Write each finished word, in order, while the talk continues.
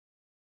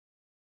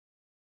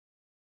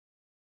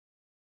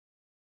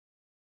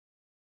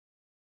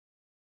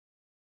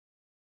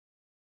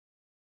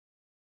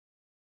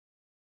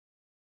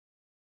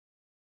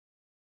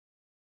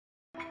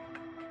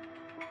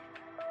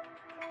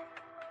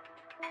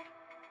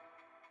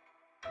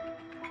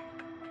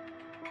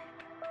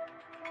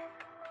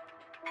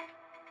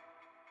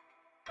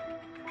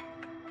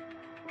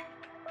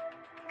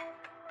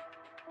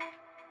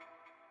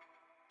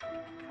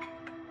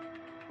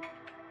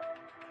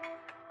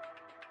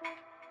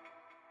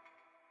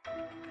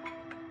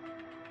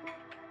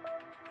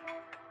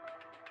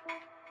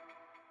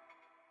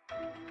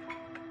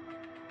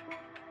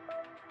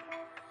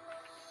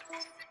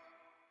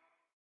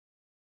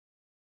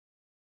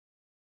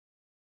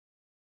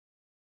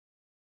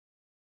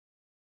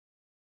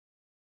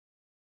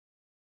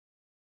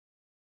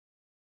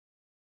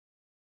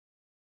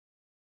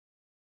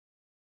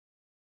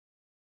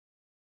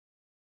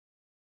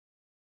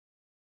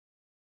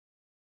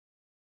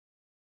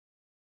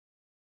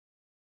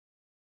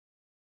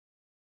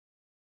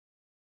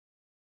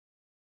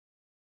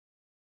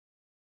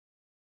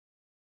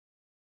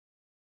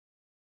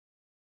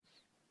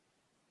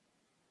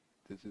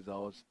This is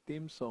our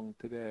theme song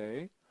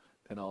today.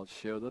 Then I'll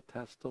share the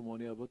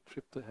testimony of a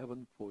trip to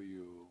heaven for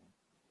you.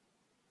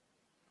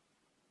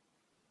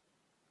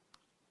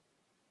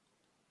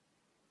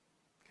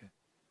 Okay.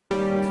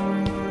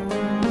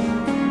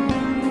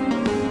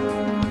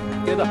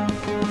 Get up.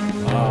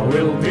 I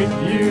will meet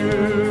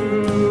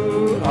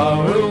you. I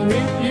will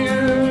meet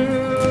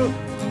you.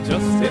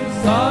 Just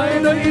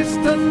inside the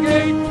eastern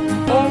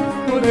gate of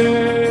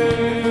the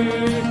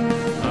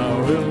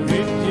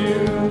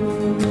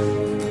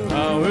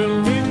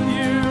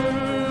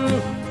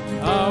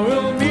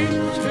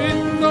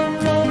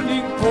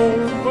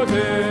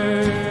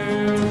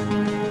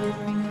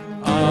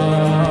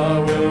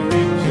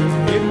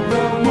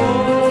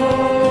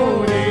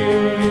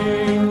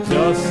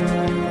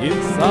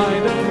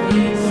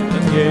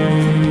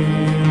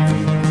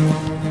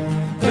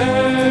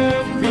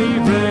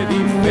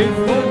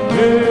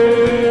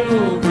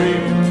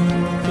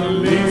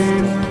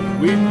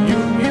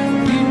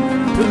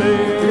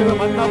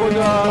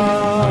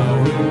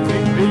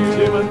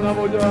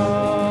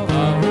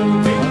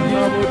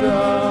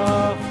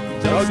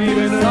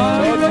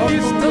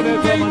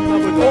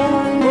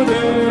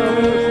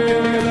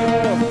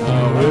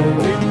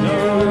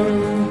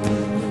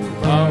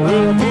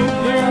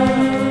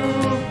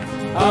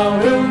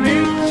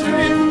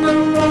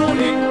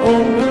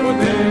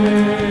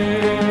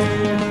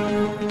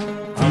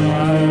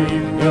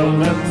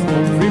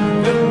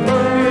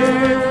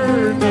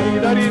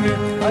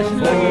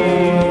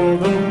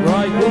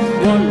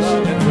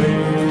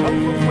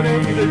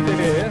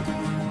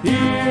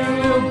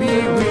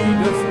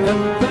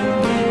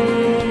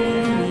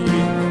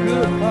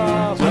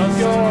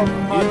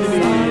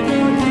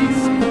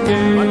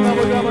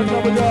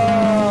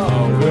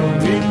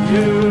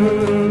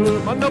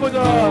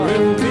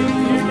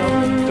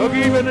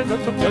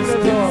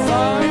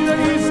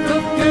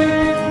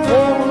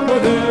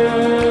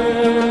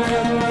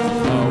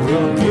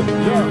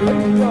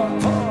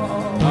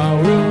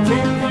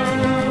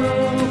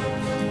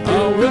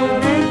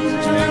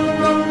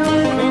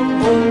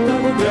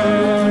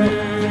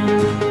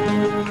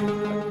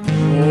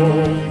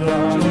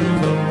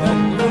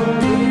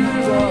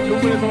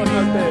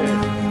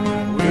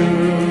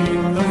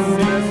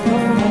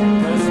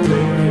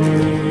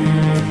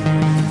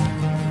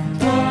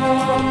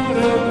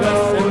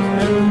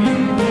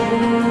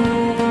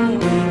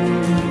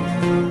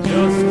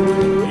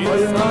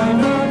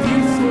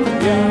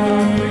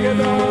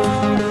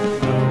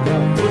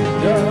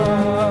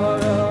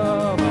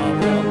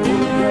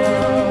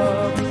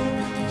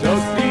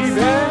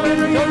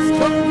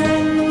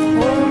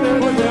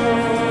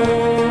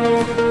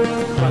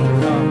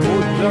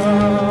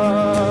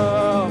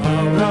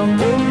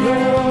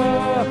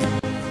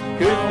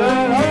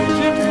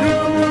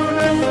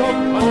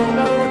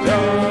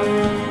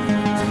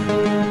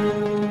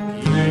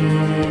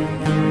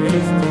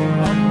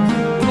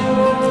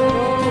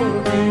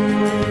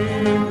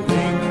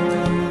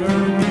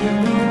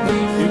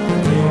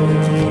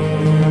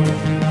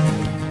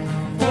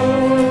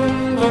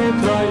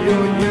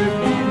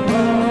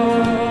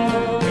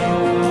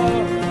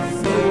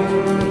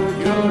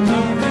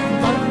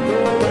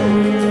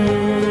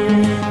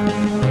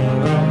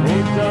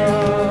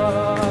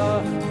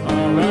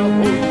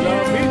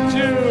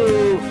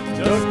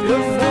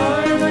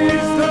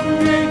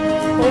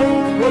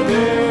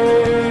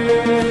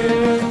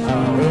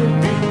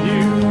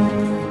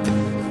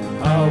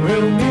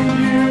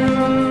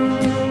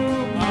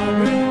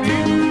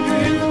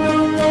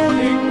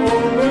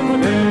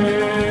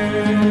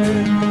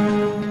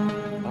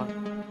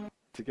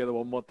Together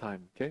one more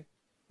time, okay?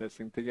 Let's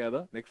sing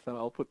together. Next time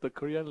I'll put the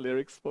Korean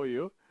lyrics for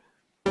you.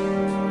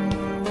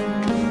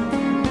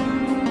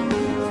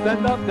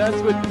 Stand up,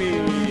 dance with me.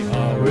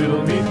 I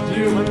will meet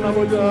you,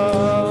 만나보자.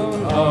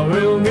 I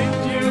will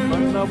meet you,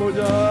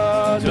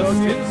 만나보자.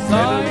 Just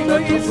inside the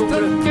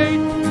eastern gate,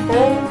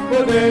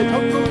 over there,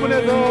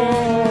 정동문에서.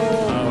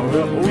 I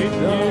will meet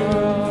you.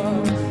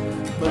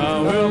 I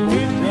will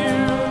meet you.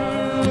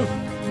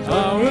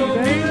 I will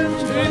meet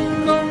you in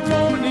the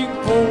morning,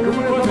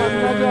 over there.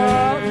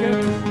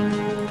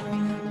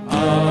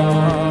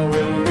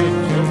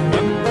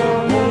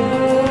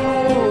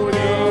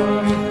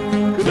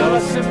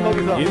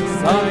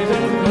 Inside the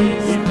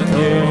eastern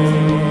gate,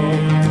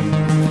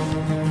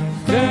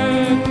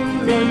 stand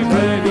be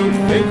ready,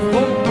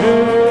 faithful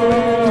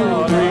girl.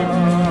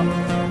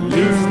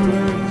 Listen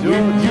to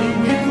you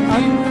in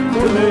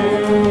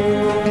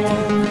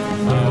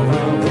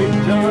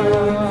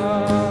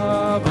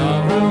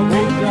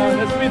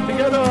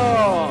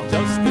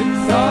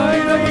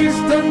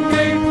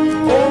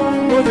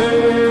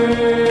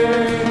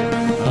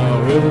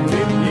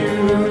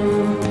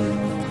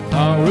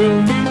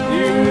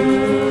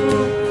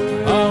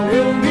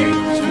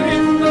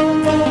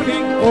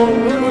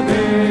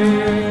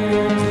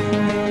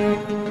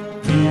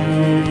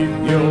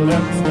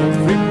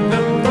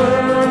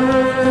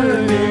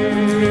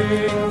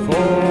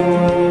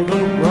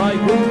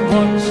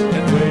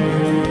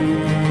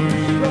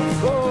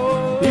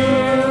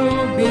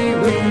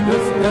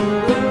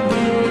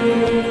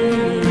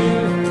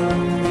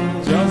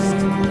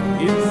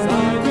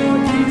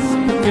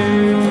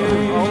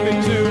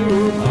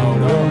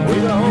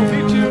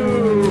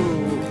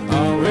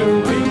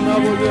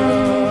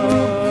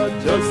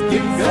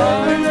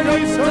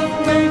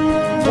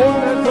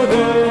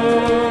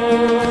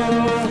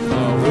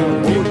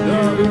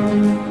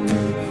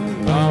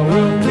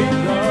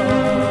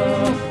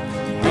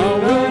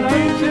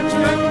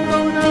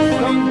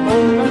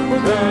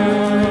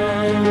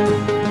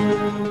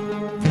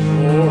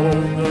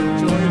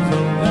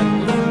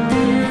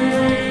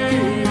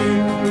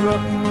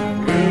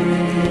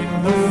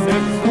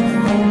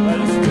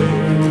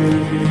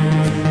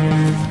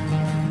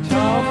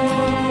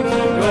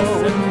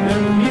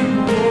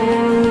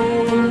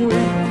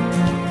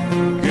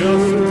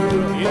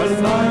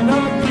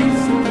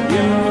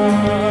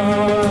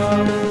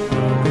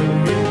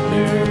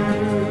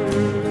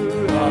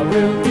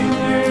will meet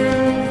you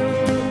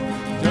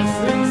just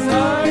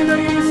inside the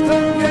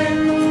eastern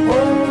gate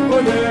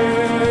over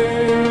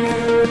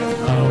there.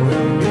 I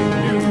will meet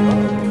you.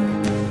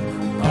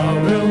 I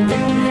will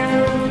meet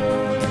you.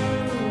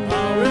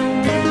 I will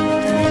meet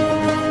you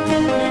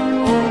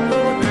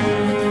over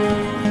there.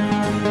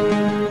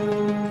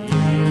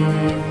 If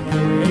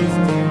you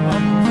haste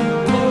up to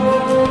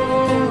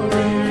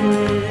glory,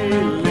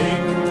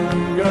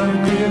 linger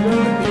near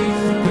the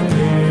eastern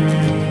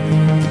gate.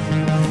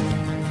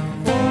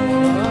 For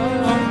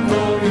I'm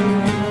going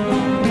in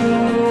the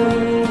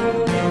morning,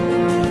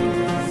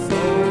 so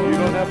you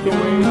don't have to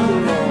wait too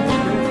long.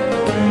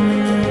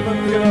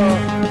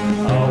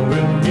 I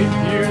will meet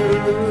you.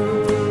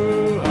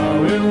 I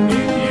will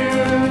meet you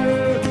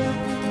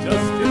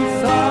just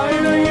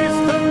inside the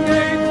eastern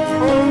gate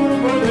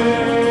over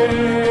there.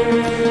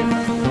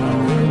 I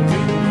will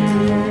meet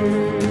you.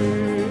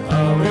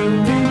 I will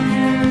meet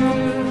you.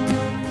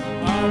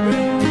 I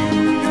will meet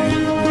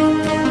you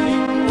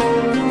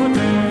over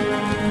there.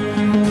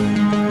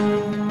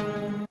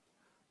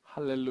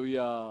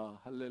 Hallelujah.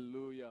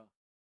 Hallelujah.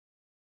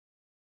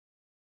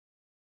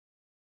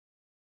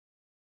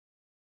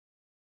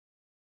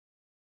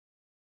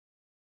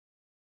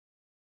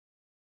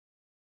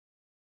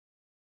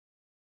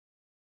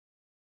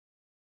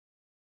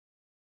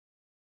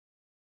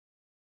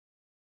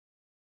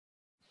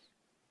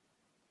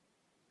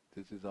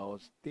 This is our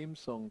theme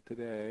song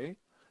today,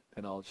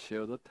 and I'll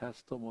share the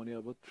testimony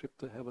of a trip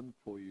to heaven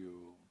for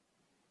you.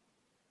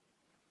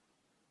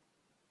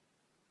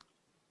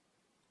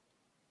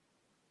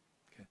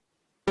 Okay.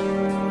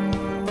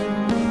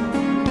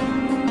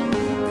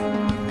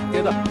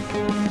 Get up.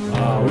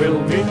 I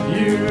will meet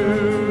you.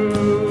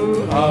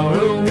 I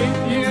will meet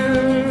you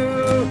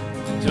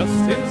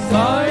just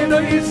inside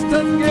the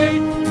eastern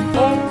gate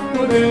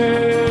over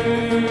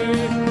there.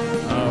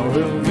 I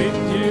will meet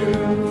you.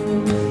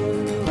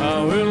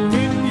 I will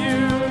meet you.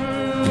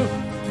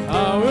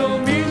 I will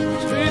meet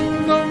you in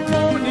the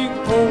morning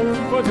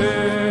over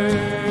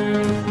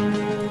there.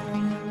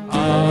 I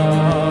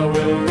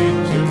will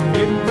meet you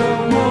in the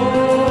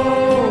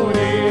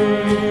morning,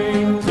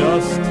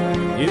 just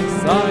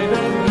inside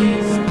the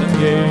eastern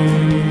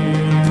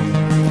gate.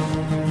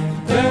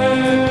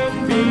 Then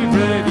be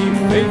ready,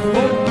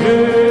 faithful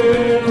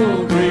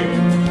pilgrim,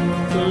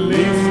 to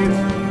live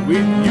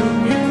with you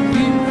in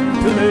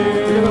today.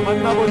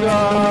 만나보자.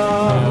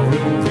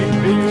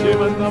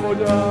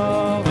 만나보자.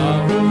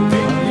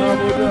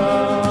 만나보자.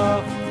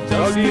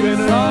 저기 배는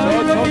저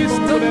천국문에서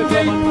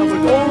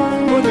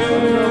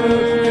만나보자.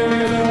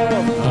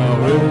 I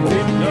will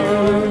meet you.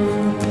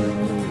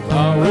 I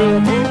will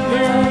meet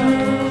you.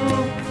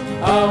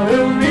 I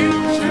will meet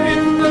you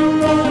in the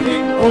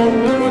morning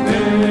over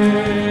there.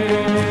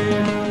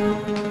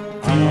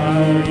 I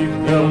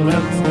feel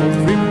that's the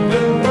dream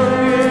that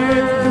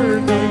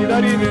we're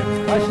기다리는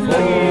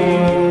신랑이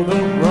the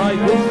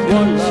brightest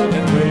sunshine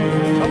and rain.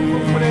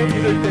 천국문에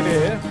이를 때에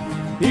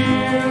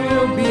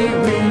He'll be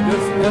with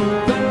us at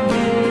the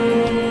meet.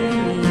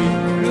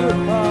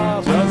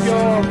 성경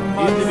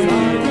맞으리.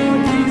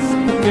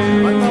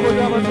 만나보자.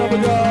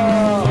 만나보자.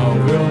 I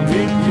will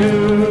meet you.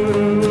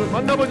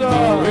 만나보자. I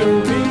will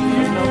meet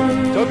you.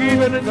 저기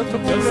배는 저쪽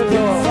편에서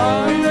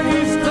inside the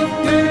eastern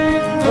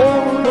gate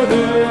over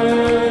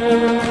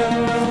there.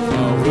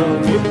 I will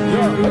meet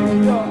you.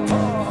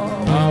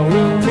 I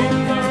will meet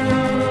you.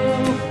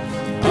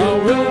 I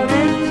will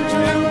meet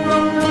you in the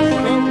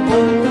morning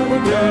over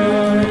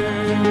there.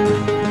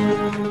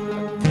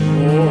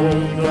 All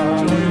the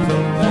joys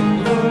of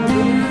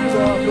hallelujah.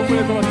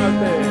 교문에서 만날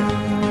때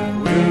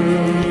with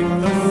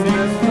the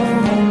singers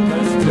from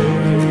this day.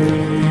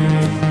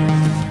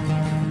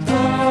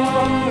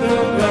 What a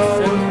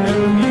blessed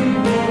heavenly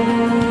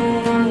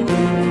morning,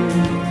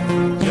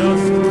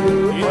 just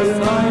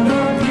inside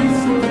the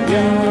eastern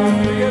gate.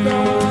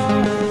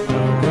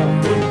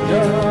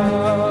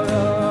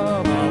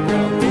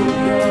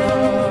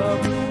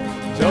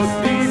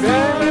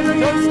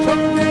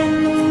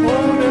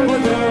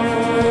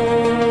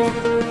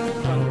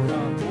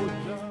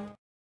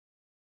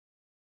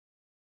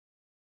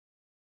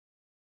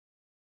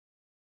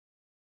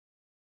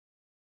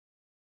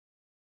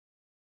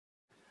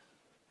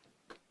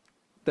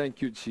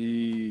 Thank you,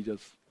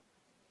 Jesus.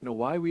 You know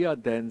why we are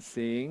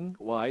dancing?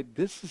 Why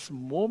this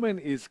moment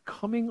is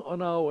coming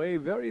on our way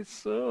very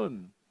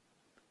soon.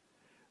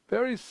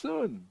 Very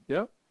soon,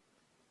 yeah?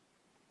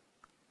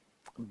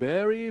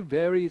 Very,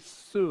 very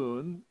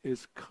soon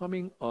is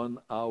coming on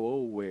our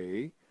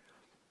way.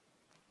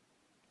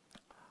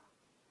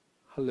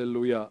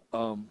 Hallelujah.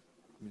 Let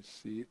me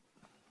see.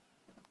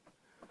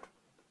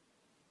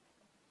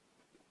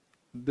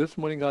 This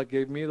morning God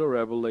gave me the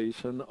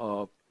revelation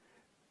of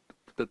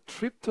the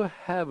trip to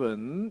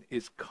heaven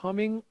is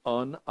coming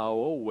on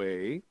our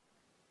way.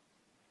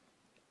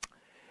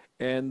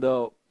 And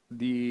the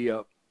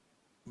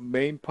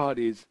main part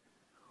is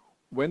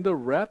when the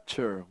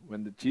rapture,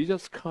 when the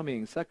Jesus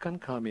coming, second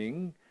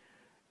coming,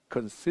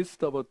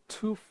 consists of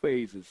two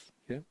phases.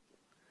 Okay?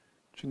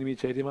 주님이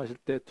재림하실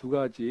때 두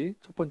가지.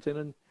 첫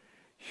번째는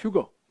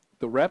휴거,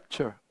 the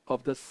rapture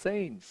of the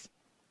saints.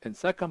 And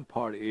second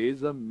part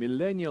is a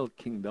millennial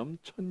kingdom,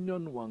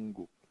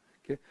 천년왕국.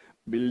 Okay?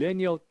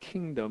 Millennial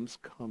kingdoms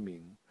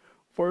coming.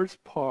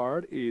 First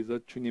part is a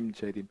주님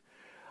재림.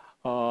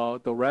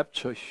 The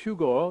rapture,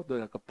 휴거,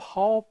 the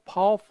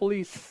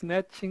powerfully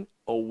snatching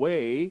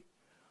away.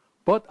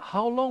 But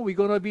how long we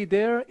gonna be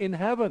there in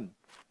heaven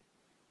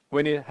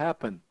when it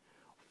happened?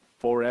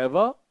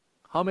 Forever?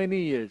 How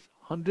many years?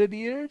 100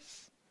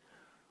 years?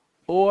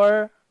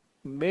 Or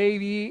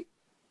maybe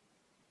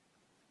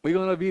we're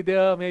gonna be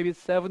there maybe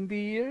 70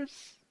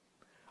 years?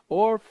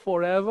 Or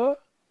forever?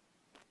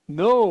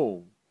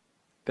 No,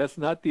 that's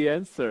not the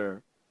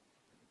answer.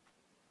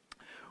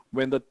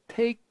 When the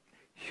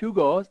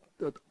Hugo,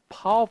 the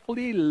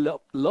powerfully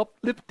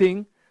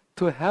lifting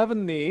to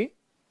heavenly,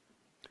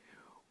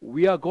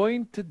 we are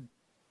going to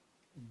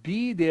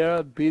be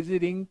there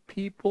visiting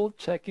people,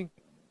 checking.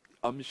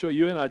 I'm sure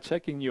you and I are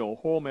checking your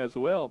home as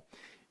well,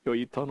 your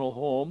eternal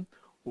home.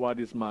 What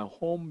is my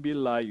home be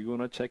like? You're going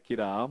to check it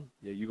out.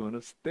 Yeah, you're going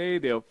to stay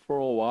there for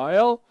a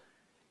while.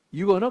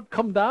 You're going to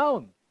come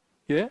down.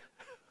 Yeah?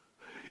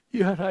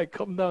 You and I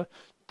come down.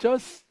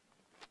 Just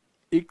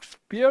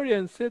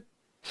experience it.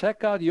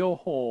 Check out your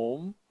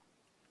home.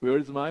 Where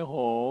is my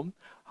home?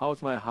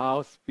 How's my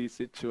house be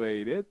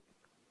situated?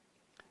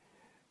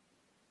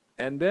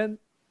 And then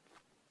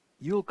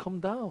you'll come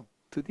down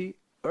to the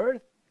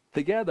earth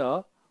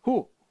together.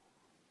 Who?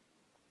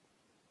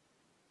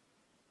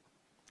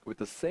 With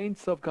the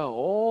saints of God,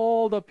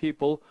 all the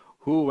people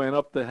who went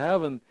up to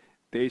heaven,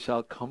 they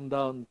shall come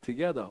down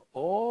together.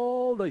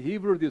 All the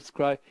Hebrew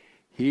describe,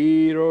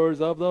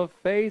 heroes of the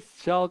faith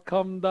shall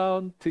come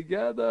down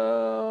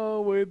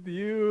together with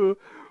you,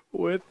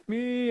 with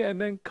me,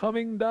 and then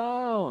coming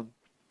down.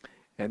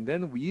 And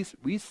then we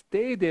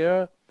stay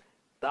there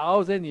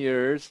 1,000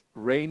 years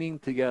reigning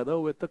together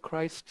with the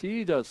Christ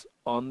Jesus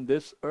on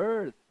this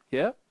earth.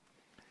 Yeah?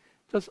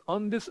 Just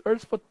on this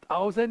earth for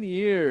 1,000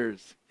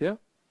 years. Yeah?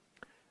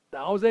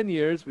 1,000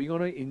 years we're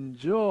going to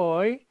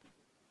enjoy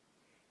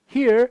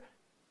here.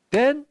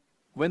 Then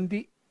when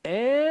the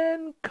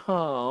end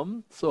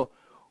comes, so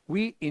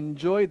we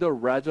enjoy the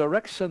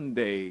resurrection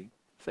day.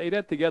 Say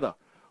that together.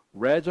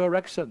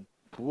 Resurrection.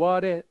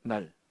 부활의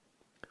날.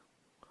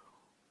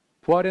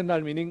 부활의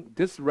날 meaning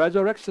this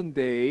resurrection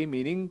day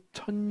meaning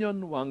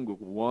천년왕국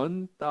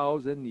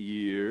 1,000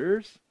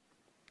 years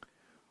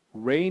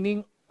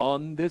reigning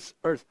on this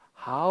earth.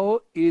 How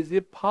is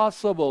it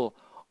possible?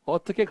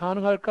 어떻게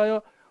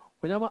가능할까요?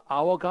 왜냐하면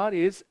our God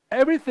is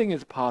everything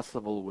is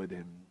possible with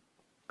him.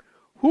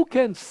 Who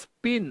can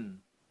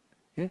spin?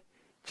 예?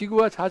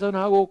 지구가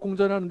자전하고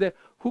공전하는데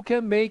who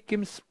can make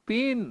him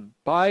spin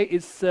by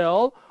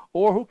itself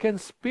or who can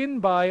spin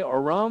by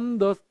around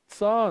the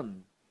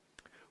sun?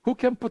 Who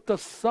can put the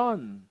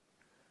sun?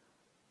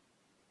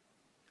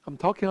 I'm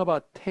talking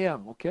about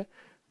태양, okay?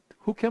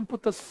 Who can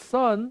put the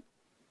sun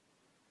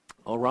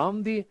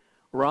around the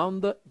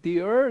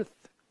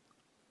earth?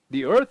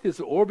 The earth is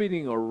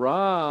orbiting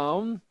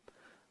around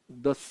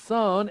the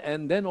sun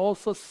and then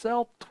also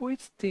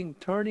self-twisting,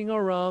 turning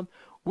around.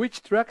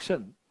 Which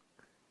direction?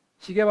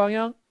 시계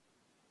방향?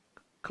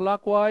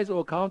 Clockwise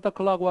or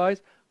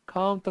counterclockwise?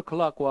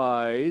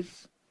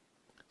 Counterclockwise.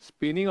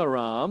 Spinning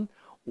around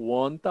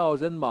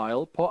 1,000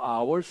 miles per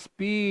hour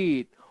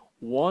speed.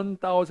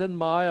 1,000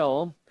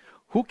 miles.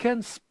 Who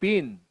can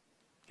spin?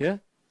 Yeah?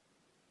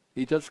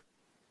 It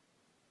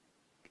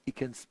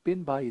can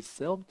spin by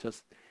itself.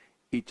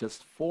 It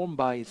just formed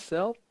by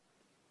itself.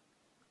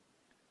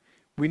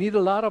 We need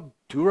a lot of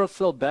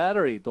Duracell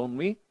battery, don't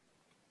we?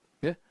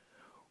 Yeah?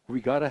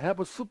 We gotta have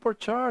a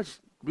supercharge.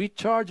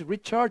 Recharge.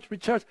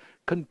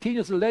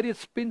 Continuously let it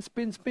spin.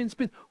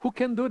 Who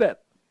can do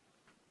that?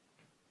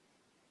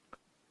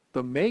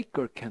 The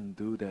Maker can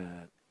do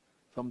that.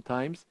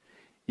 Sometimes,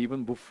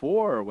 even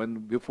before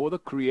the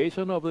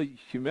creation of the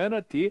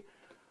humanity,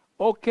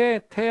 okay,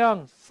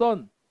 태양,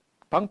 sun,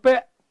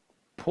 방패,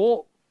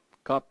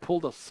 God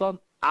pulled the sun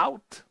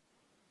out.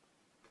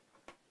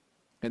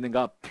 And then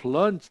God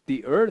plunged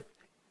the earth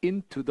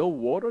into the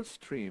water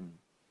stream.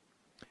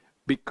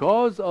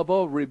 Because of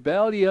a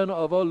rebellion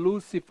of a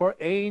Lucifer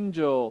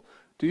angel.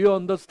 Do you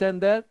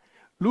understand that?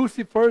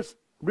 Lucifer's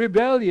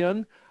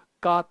rebellion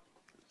got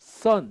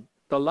sun,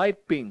 the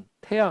light being,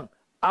 태양,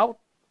 out.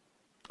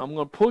 I'm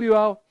going to pull you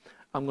out.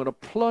 I'm going to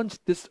plunge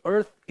this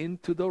earth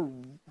into the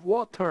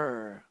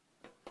water.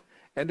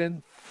 And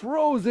then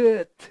froze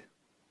it.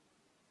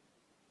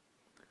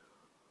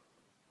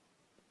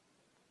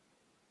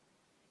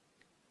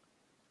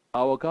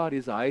 Our God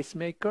is ice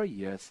maker?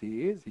 Yes,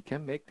 he is. He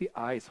can make the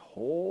ice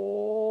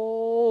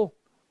whole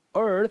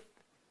earth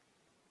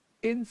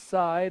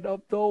inside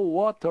of the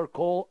water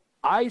called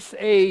Ice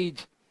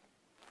Age.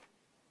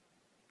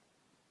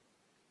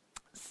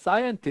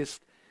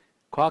 Scientists,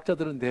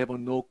 과학자들은 they have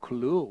no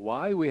clue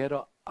why we had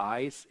an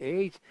Ice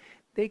Age.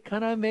 They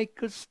kind of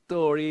make a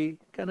story,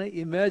 kind of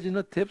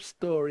imaginative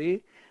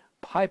story.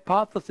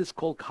 Hypothesis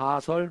called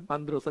가설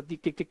만들어서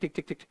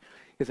띡띡띡띡띡.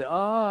 They say,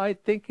 I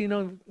think,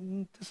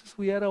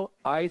 we had an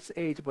ice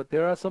age, but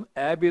there are some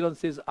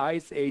evidences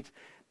ice age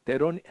They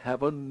don't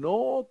have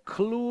no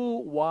clue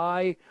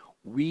why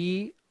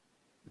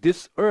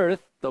this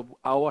earth,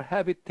 our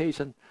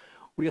habitation,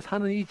 우리가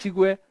사는 이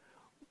지구에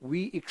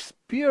we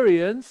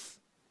experience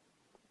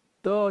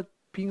the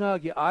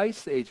빙하기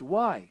ice age.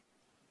 Why?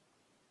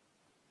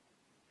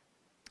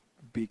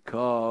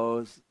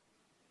 Because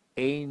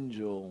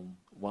angel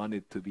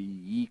wanted to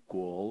be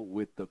equal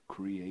with the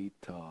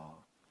Creator.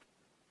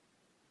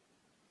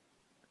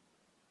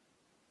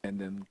 And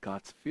then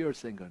God's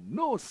fierce anger,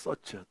 no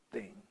such a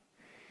thing.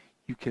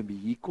 You can be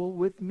equal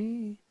with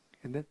me.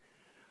 And then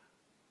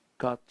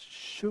God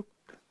shook.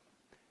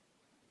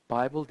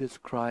 Bible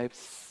describes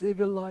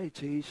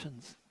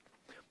civilizations.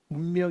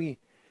 문명이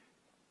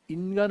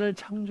인간을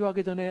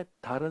창조하기 전에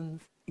다른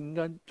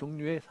인간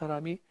종류의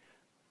사람이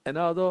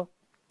another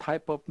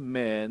type of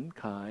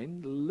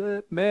mankind,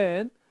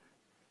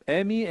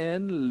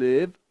 M-E-N,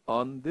 live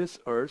on this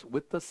earth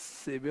with the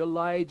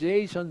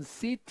civilization,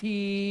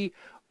 city.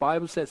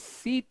 Bible says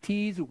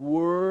cities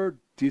were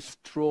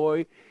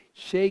destroyed,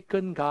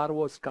 shaken. God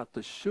was got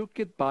to shook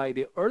it by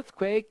the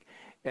earthquake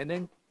and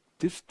then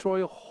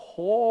destroy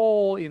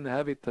whole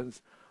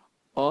inhabitants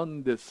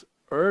on this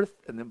earth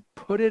and then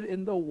put it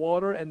in the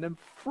water and then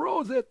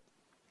froze it.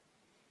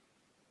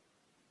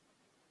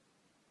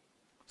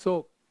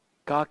 So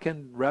God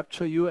can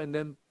rapture you and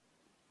then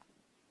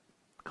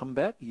come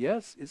back?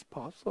 Yes, it's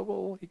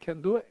possible. He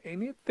can do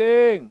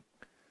anything.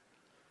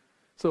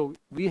 So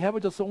we have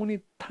just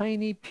only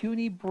tiny,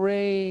 puny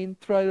brain,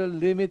 try to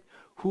limit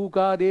who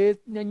God is.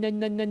 No.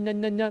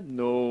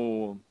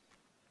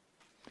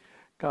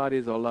 God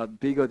is a lot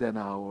bigger than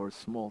our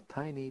small,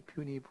 tiny,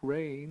 puny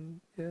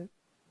brain. Yeah.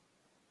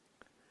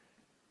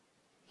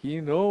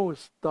 He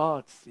knows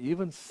thoughts.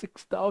 Even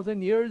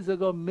 6,000 years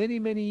ago, many,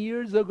 many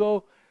years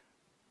ago,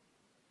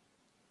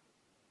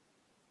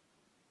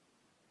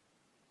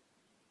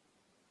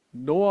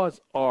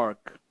 Noah's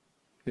Ark,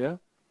 yeah?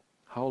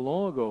 How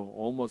long ago?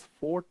 Almost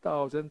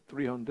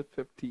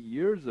 4,350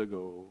 years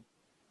ago.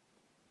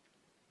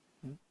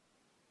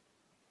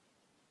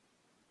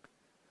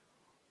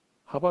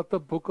 How about the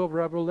book of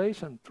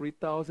Revelation?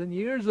 3,000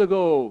 years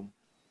ago.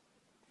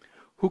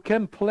 Who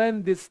can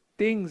plan these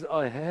things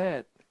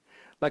ahead?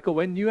 Like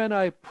when you and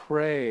I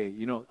pray,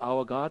 you know,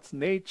 our God's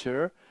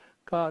nature,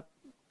 God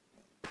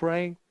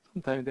praying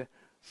sometimes,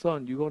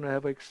 son, you're going to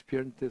have an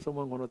experience that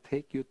someone going to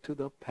take you to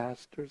the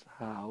pastor's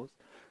house.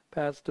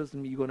 Pastors,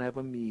 you're going to have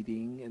a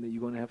meeting, and then you're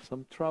going to have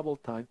some trouble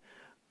time.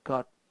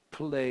 God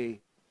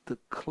play the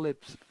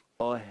clips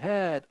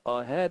ahead.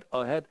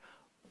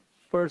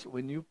 First,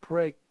 when you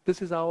pray, this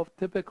is our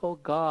typical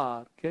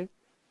God, okay?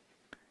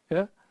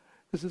 Yeah?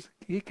 This is,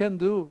 he can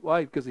do,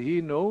 why? Because he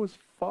knows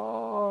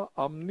far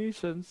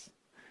omniscience.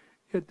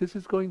 Yeah, this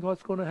is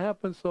what's going to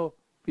happen, so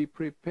be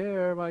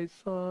prepared, my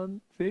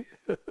son. See?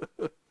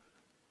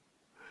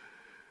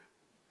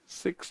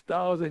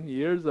 6,000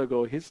 years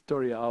ago,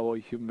 history of our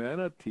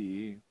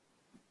humanity.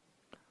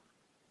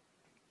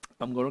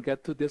 I'm going to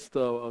get to this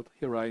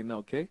here right now,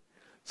 okay?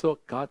 So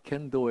God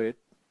can do it.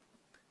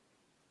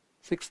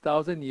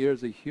 6,000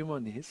 years of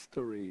human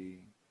history.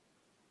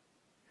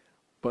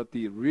 But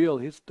the real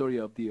history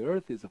of the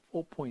earth is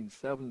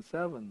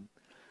 4.77.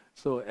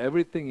 So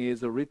everything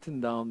is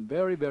written down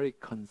very, very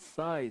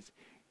concise.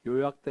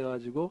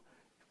 요약돼가지고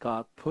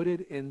God put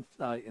it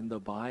inside in the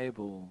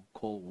Bible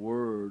called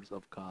Words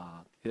of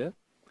God. Yeah?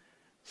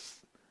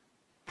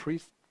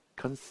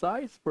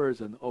 Concise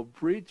version,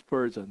 abridged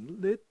version.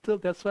 Little,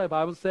 that's why the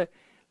Bible says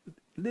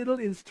little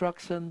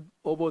instruction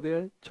over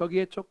there.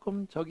 저기에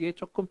조금, 저기에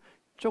조금,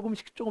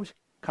 조금씩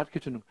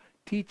가르쳐주는 거.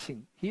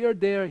 Teaching. Here,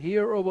 there,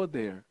 here, over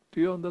there. Do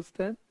you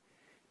understand?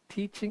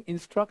 Teaching,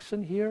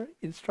 instruction here,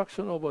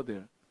 instruction over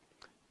there.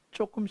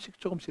 조금씩,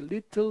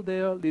 little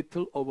there,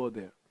 little over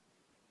there.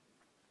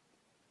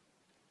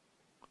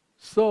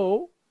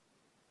 So,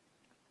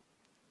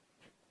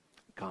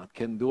 God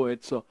can do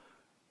it. So,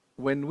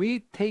 when we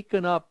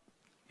taken up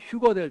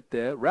휴거될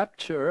때,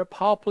 rapture,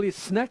 powerfully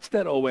snatch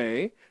that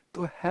away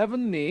to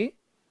heavenly,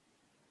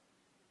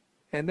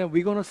 and then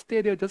we're going to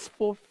stay there just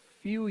for a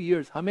few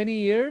years. How many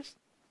years?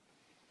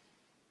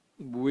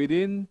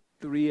 Within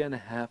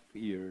 3.5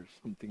 years,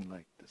 something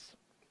like this.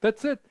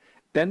 That's it.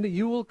 Then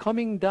you will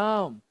coming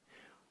down.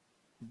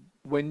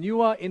 When you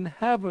are in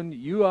heaven,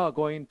 you are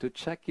going to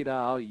check it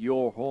out,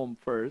 your home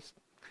first.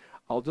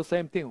 I'll do the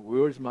same thing.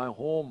 Where's my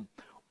home?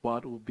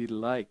 What will be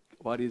like?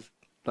 What is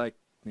like,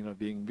 you know,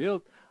 being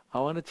built?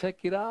 I want to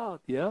check it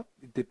out. Yeah,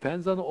 it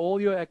depends on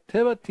all your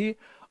activity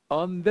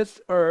on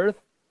this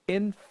earth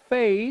in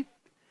faith,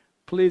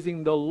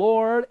 pleasing the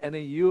Lord, and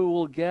then you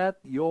will get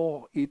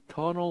your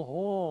eternal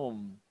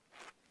home.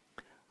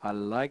 I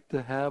like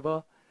to have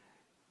a,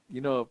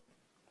 you know,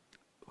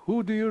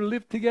 who do you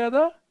live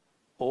together?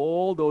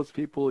 All those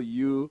people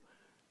you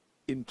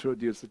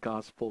introduce the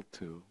gospel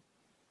to.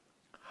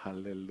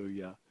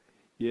 Hallelujah.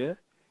 Yeah?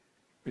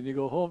 When you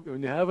go home,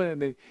 when you have it,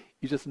 and then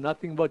you're just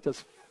nothing but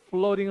just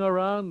floating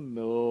around.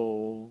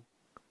 No.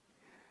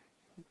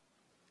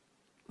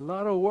 A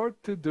lot of work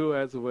to do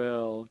as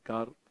well.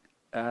 God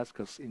asks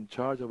us in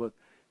charge of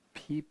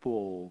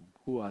people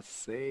who are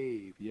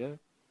saved, yeah?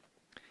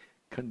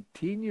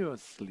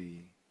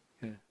 Continuously,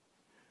 yeah?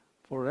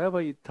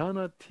 Forever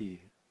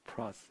eternity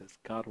process.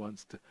 God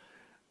wants to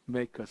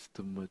make us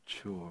to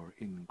mature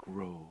and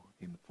grow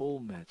in full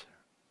measure.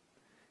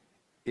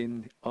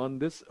 On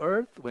this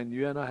earth, when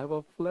you and I have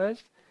a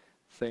flesh,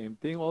 same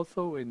thing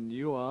also when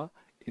you are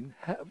in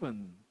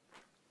heaven.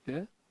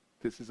 Yeah?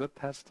 This is a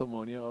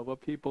testimony of a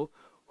people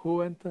who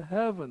went to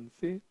heaven,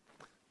 see?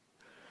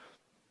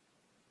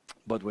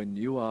 But when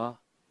you are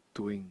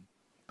doing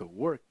the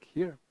work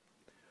here,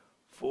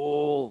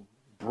 full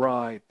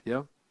bride,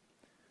 yeah?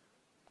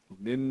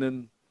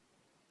 Linen,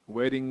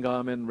 wedding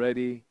garment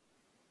ready.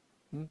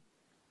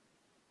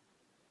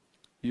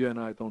 You and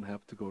I don't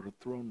have to go to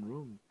throne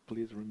room.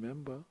 Please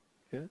remember,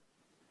 yeah?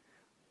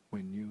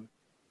 When you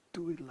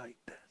do it like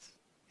this,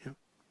 yeah?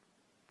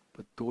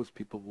 But those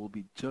people will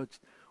be judged.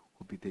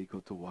 They go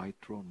to white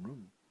throne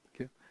room.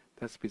 Okay,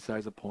 that's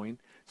besides the point.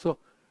 So,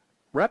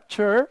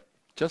 rapture,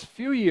 just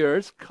few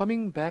years,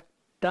 coming back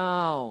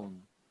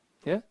down.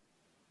 Yeah.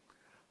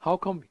 How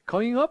come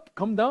coming up,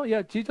 come down?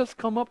 Yeah, Jesus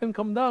come up and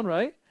come down,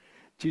 right?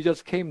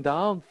 Jesus came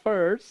down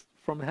first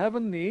from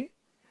heavenly.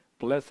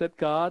 Blessed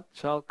God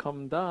shall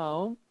come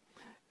down,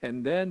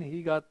 and then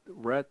he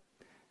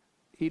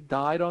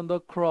died on the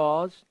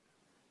cross,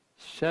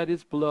 shed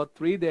his blood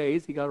 3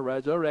 days. He got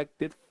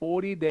resurrected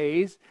 40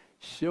 days,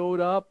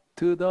 showed up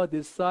to the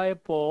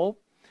disciple,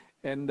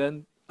 and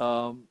then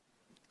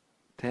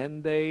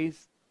 10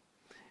 days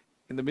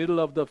in the middle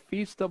of the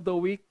feast of the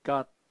week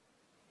got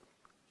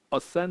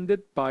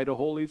ascended by the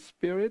Holy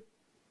Spirit,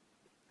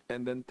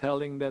 and then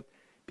telling that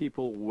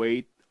people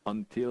wait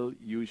until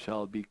you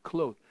shall be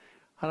clothed.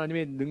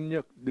 하나님의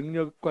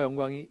능력과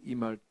영광이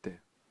임할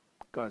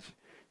때까지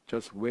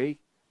just wait,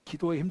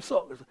 기도에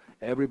힘써. 그래서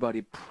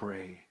everybody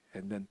pray.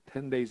 And then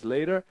 10 days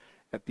later,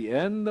 at the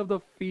end of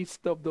the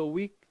feast of the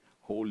week,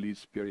 Holy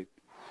Spirit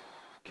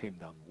came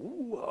down.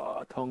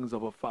 Tongues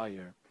of a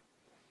fire.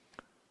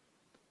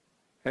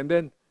 And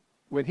then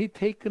when he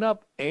taken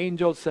up,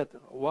 angels said,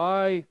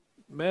 why,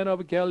 men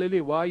of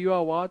Galilee, why you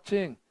are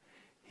watching?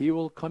 He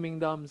will coming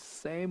down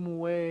same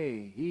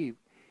way.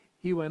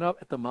 He went up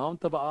at the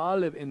Mount of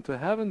Olive into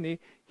heavenly.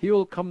 He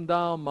will come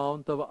down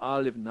Mount of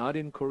Olive, not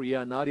in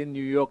Korea, not in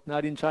New York,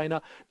 not in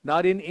China,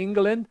 not in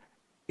England,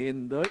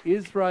 in the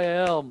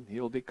Israel.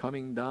 He'll be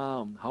coming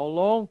down. How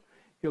long?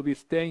 He'll be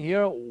staying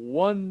here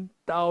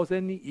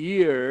 1,000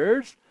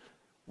 years.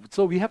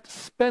 So we have to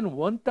spend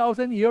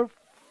 1,000 years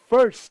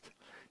first,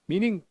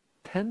 meaning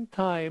 10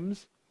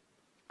 times.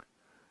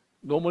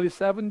 Normally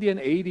 70 and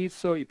 80,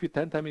 so if you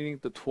 10 times, meaning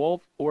the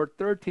 12 or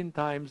 13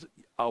 times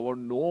our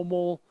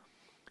normal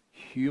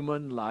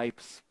human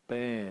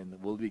lifespan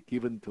will be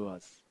given to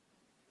us.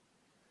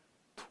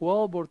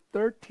 12 or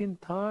 13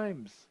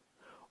 times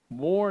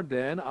more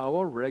than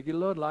our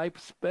regular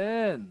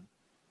lifespan.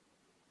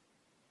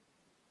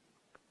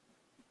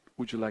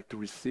 Would you like to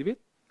receive it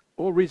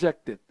or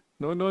reject it?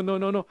 No.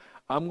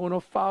 I'm going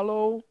to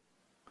follow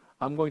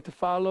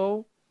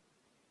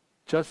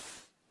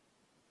just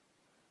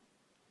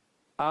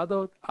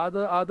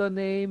other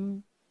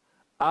name,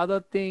 other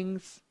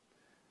things.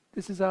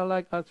 This is how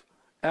like us.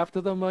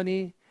 After the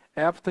money,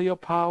 after your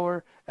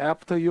power,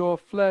 after your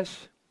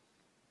flesh.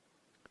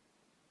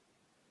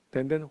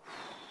 Then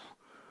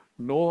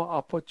no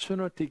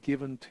opportunity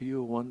given to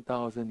you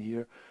 1,000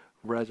 year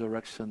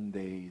resurrection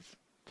days.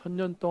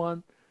 1000년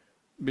동안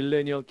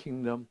millennial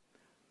kingdom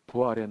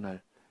부활의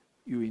날.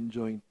 You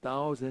enjoying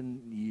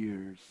 1,000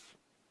 years.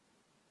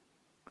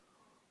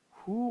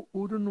 Who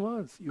wouldn't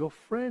want? Your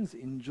friends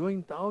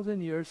enjoying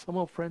 1,000 years, some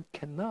of friends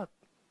cannot.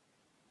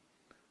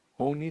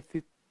 Only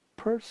the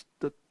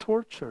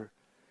torture,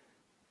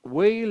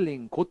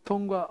 wailing,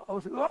 고통과,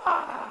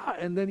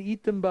 and then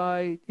eaten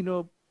by,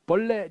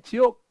 벌레,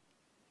 지옥.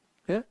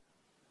 Yeah?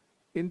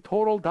 In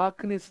total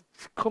darkness,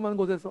 시커먼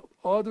곳에서,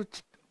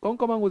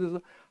 깜깜한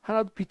곳에서,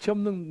 하나도 빛이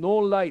없는, no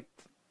light,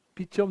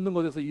 빛이 없는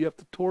곳에서, you have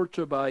to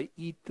torture by,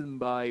 eaten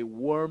by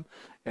worm,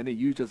 and then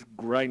you just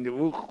grind,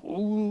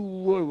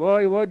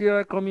 why did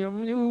I come here?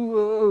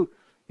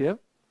 Yeah?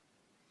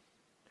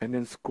 And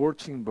then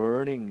scorching,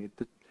 burning,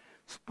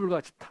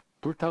 숯불같이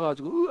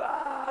불타가지고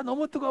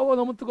너무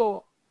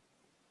뜨거워.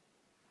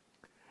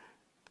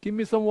 Give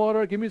me some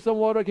water.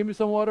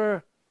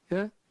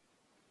 Yeah?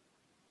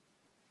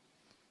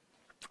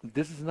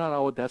 This is not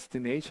our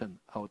destination.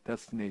 Our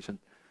destination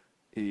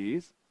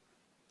is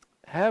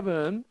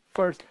heaven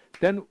first.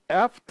 Then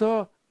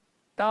after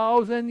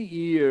 1,000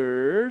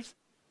 years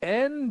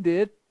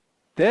ended,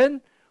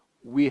 then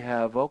we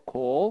have a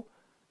call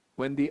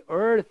when the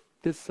earth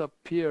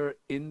disappear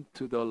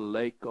into the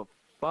lake of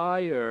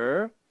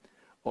fire,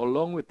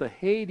 along with the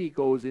Hades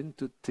goes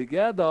into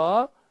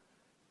together,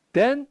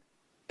 then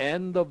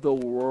end of the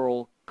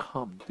world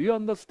come. Do you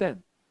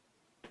understand?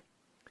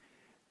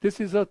 This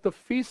is the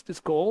feast is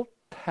called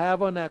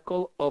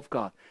Tabernacle of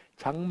God.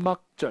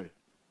 장막절,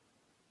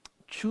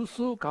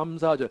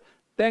 추수감사절,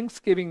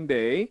 Thanksgiving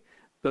Day,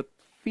 the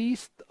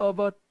feast of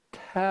a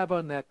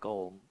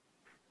tabernacle.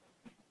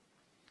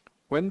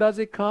 When does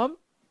it come?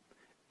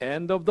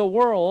 end of the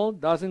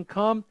world doesn't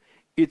come.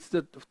 It's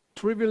the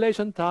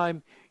tribulation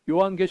time.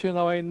 요한계시에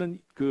나와 있는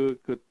그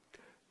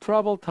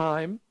trouble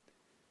time,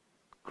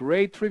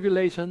 great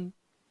tribulation,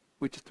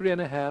 which is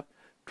 3.5,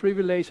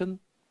 tribulation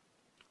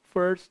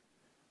first,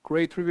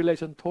 great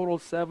tribulation, total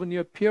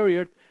 7-year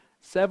period.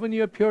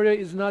 7-year period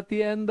is not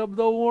the end of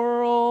the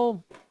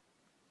world.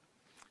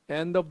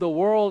 End of the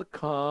world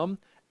come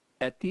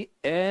at the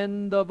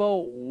end of a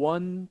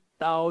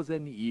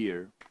 1,000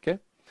 year. Okay,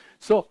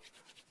 so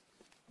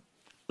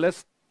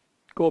let's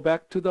go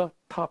back to the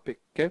topic.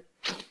 Okay,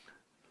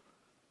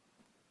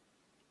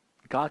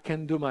 God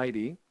can do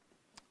mighty.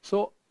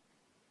 So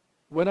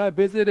when I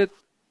visited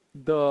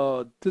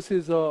this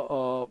is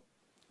the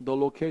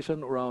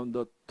location around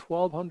the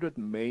 1200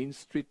 Main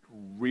Street,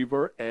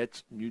 River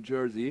Edge, New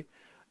Jersey.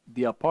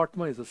 The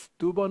apartment is a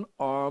Steuben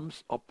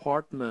Arms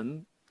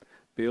apartment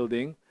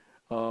building.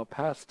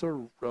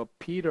 Pastor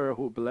Peter,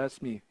 who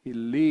blessed me, he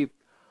lived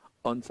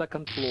on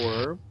 2nd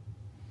floor,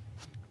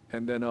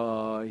 and then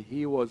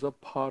he was a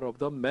part of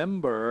the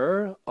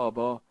member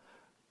of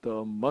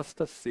the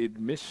Mustard Seed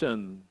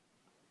Mission,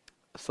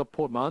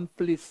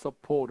 monthly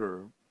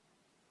supporter.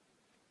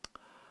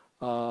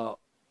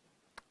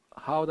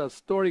 How does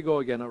story go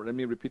again? Let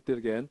me repeat it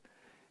again.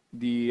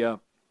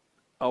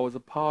 I was a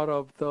part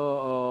of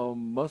the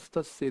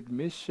Mustard Seed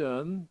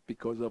Mission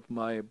because of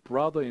my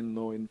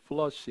brother-in-law in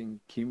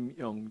Flushing, Kim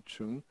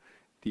Young-chung,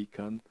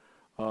 Deacon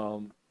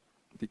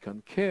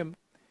Kim.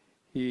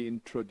 He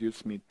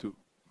introduced me to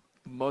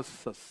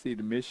Mustard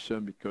Seed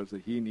Mission because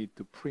he need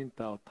to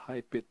print out,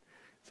 type it.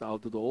 So I'll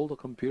do all the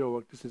computer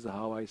work. This is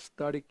how I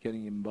started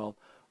getting involved.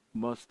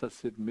 Mustard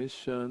Seed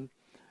Mission,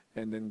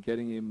 and then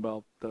getting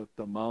involved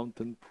the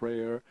mountain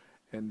prayer,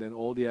 and then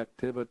all the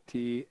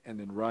activity,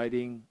 and then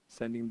writing,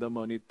 sending the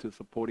money to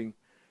supporting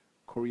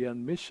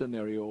Korean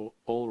missionary all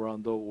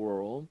around the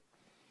world,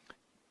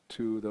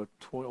 to the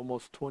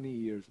almost 20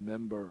 years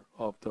member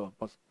of the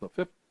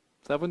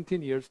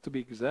 17 years to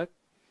be exact.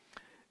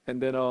 And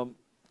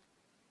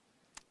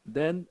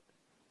then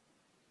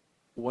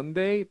one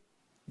day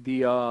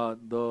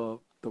the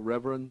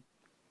Reverend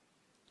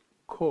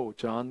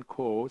John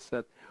Ko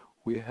said,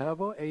 we have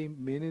a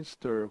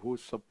minister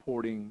who's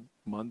supporting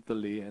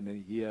monthly, and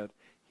then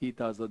he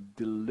does a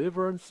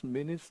deliverance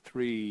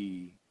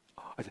ministry.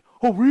 I said,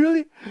 oh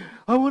really?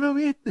 I want to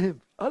meet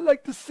him. I'd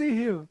like to see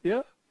him.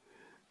 Yeah,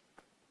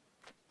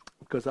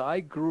 because I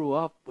grew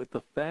up with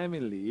the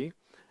family.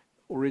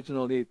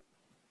 Originally,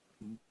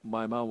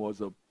 my mom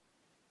was a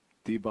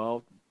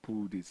devout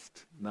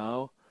Buddhist.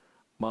 Now,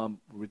 mom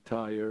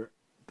retired,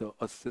 the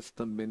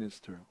assistant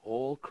minister,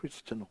 all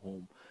Christian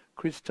home.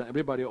 Christian,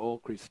 everybody all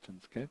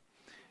Christians, okay?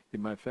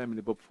 In my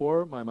family,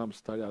 before my mom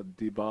started out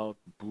devout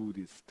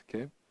Buddhist,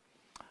 okay?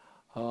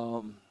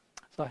 So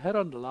I had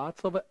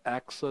lots of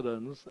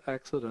accidents.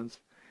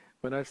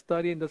 When I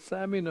studied in the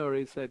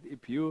seminary, said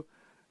if you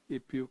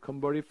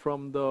converted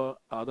from the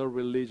other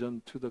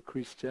religion to the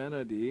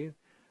Christianity,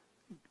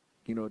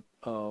 you know,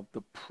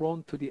 the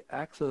prone to the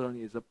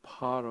accident is a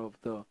part of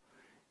the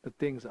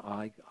things.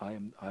 I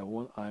am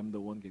the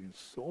one getting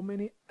so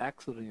many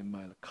accidents in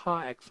my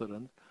car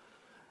accidents.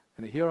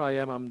 And here I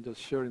am, I'm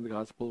just sharing the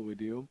gospel with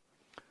you.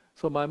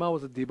 So my mom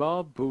was a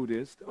devout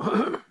Buddhist.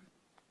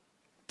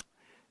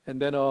 And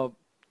then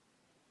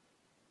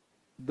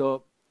the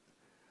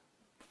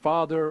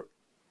father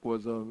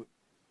was a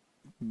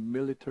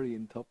military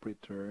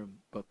interpreter,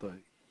 but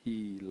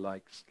he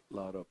likes a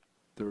lot of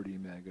dirty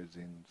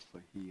magazines.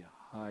 So he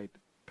hid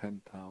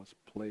Penthouse,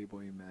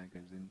 Playboy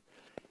magazine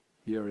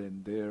here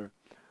and there.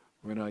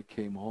 When I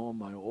came home,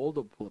 my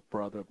older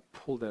brother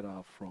pulled that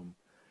out from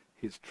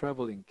his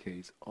traveling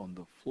case on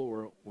the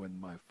floor when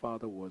my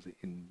father was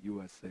in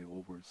USA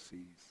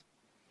overseas.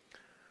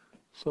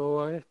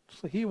 So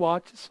he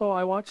watched, so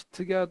I watched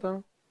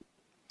together,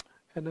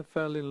 and I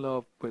fell in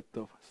love with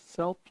the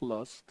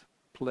self-lust,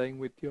 playing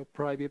with your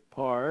private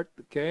part,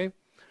 okay?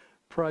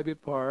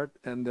 Private part,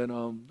 and then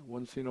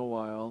once in a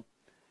while,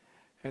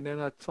 and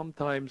then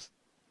sometimes,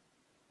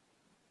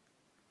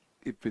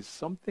 if it's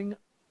something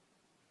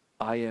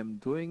I am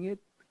doing it,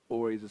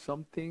 or is it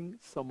something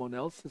someone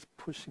else is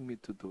pushing me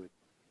to do it?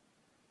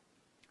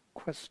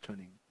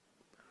 Questioning.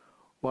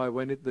 Why,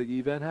 when the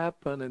event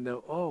happened, and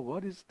then, oh,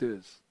 what is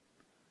this?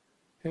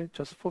 Okay,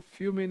 just for a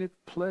few minutes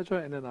pleasure,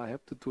 and then I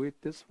have to do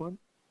it this one.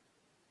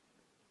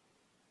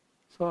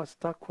 So I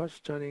start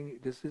questioning,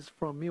 this is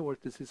from me or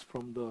this is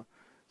from the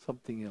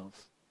something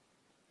else.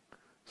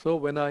 So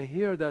when I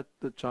hear that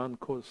the John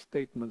Coe's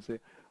statement say,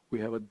 we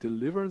have a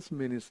deliverance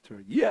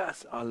minister,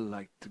 yes, I'd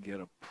like to get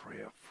a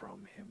prayer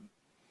from him.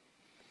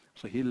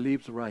 So he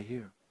lives right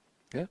here.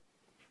 Yeah?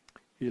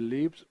 He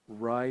lives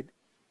right,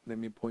 let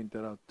me point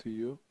that out to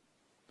you.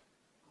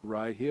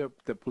 Right here,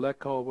 the black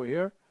car over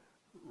here,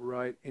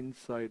 right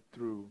inside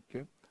through,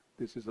 okay?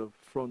 This is a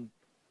front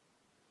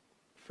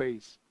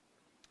face.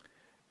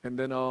 And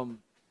then,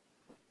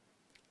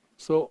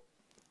 so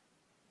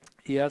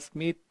he asked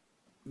me,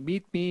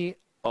 meet me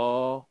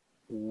a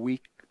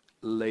week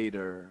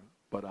later,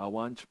 but I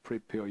want to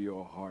prepare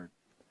your heart.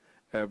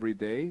 Every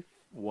day,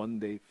 1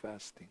 day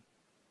fasting.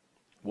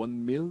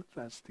 1 meal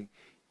fasting.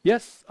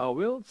 Yes, I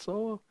will.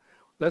 So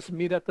let's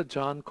meet at the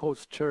John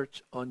Coast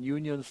Church on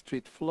Union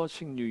Street,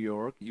 Flushing, New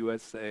York,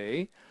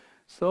 USA.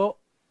 So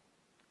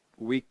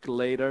week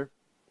later,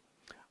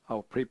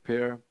 I'll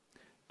prepare.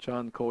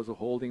 John Coast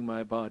holding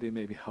my body.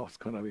 Maybe I was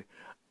gonna be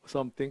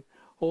something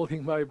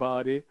holding my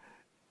body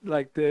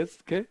like this,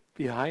 okay,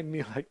 behind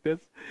me like this.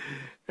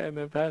 And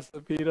then Pastor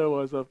Peter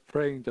was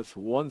praying just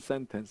one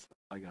sentence.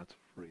 I got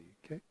free,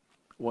 okay?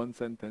 One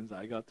sentence,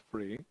 I got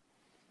free.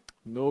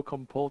 No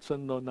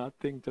compulsion, no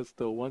nothing, just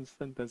the one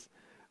sentence.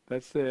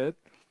 That's it.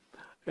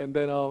 And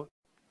then and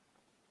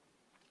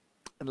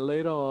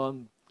later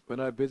on, when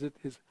I visit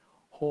his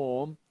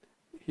home,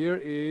 here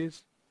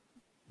is,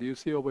 do you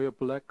see over here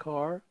black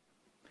car?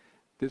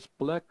 This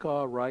black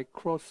car right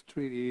cross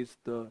street is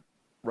the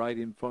right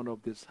in front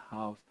of this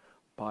house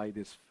by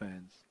this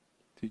fence.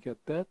 Do you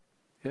get that?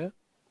 Yeah?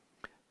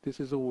 This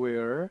is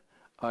where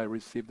I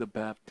received the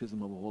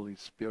baptism of the Holy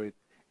Spirit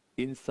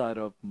inside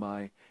of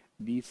my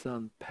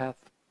Nissan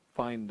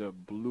Pathfinder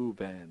blue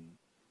van.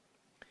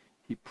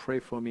 He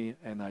prayed for me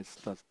and I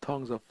saw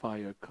tongues of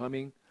fire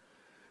coming.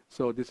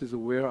 So this is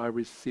where I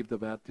received the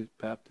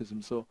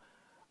baptism. So,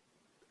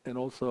 and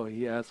also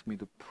he asked me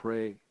to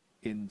pray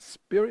in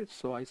spirit,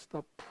 so I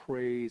stopped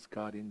praise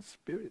God in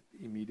spirit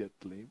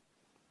immediately.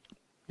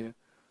 Yeah.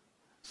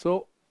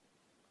 So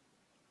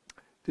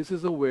this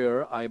is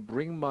where I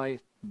bring my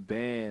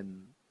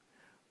band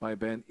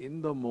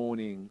in the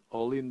morning,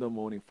 early in the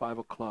morning, 5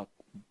 o'clock,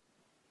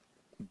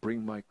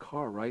 bring my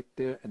car right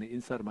there, and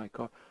inside my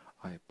car,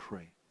 I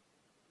pray.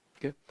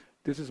 Okay?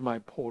 This is my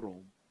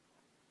portal.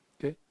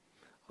 Okay?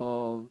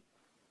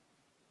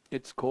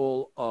 It's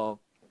called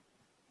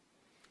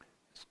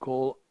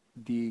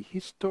the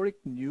Historic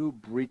New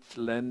Bridge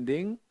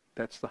Landing.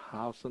 That's the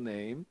house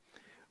name.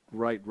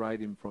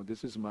 Right in front.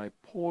 This is my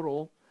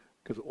portal,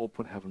 because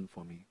open heaven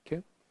for me.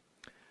 Okay?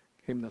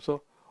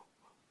 So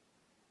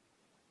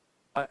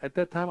at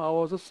that time I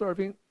was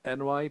serving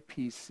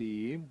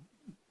NYPC,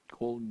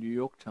 called New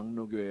York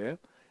장로교회,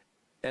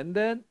 and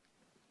then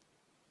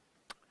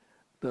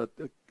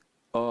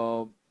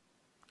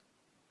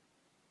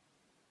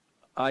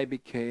I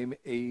became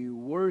a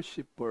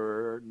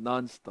worshiper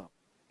nonstop,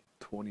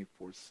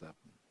 24/7,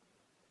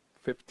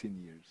 15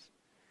 years,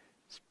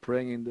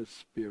 praying in the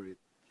Spirit.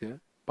 Yeah,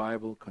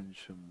 Bible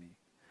consumed me,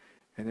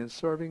 and then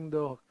serving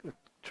the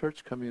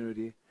church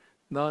community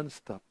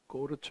nonstop.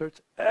 Go to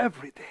church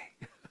every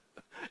day,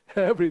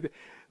 every day.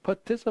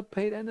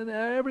 Participate and then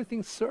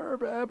everything.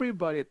 Serve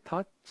everybody.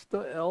 Touch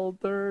the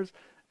elders,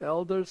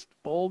 all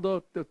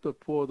the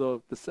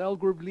cell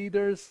group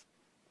leaders.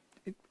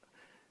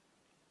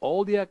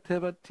 All the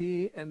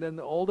activity, and then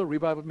all the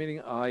revival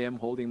meeting. I am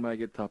holding my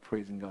guitar,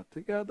 praising God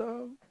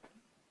together.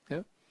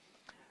 Yeah,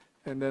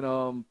 and then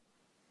a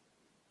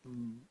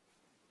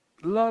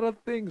lot of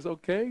things.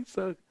 Okay,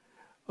 so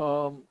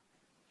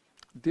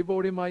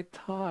devoting my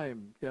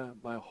time. Yeah,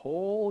 my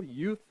whole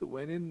youth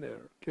went in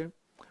there. Okay.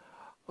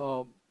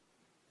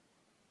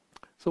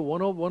 So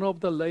one of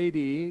the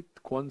lady,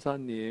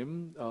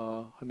 권사님,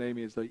 her name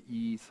is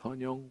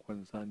이선영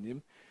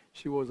권사님.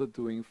 She was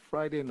doing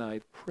Friday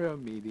night prayer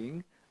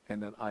meeting,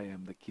 and then I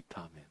am the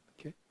guitar man.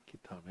 Okay,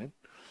 guitar man.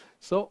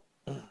 So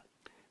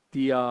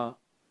she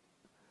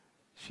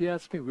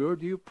asked me, where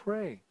do you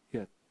pray?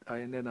 Yeah,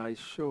 and then I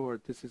showed her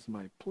this is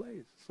my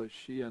place. So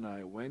she and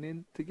I went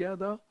in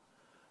together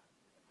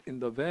in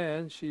the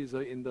van. She's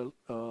in the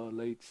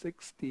late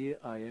 60s.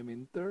 I am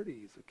in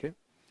 30s. Okay.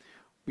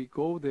 We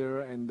go there,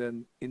 and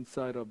then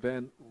inside a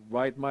van,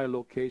 write my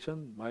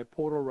location, my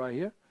portal right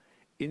here,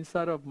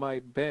 inside of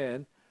my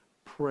van,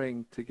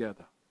 praying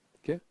together.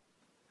 Okay?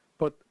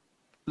 But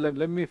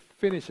let me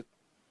finish it.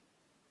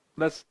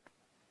 Let's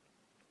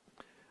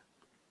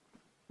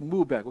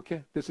move back,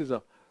 okay? This is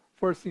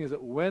first thing is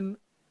that when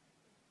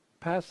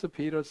Pastor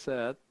Peter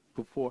said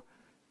before,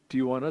 do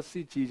you want to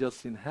see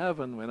Jesus in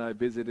heaven? When I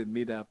visited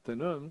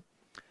mid-afternoon,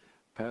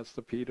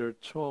 Pastor Peter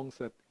Chong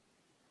said,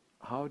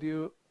 how do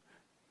you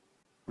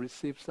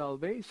receive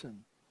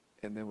salvation?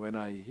 And then when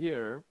I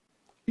hear,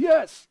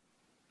 yes,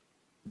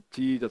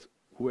 Jesus,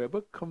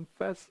 whoever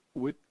confess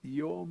with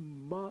your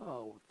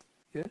mouth,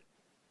 yeah,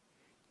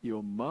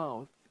 your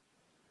mouth,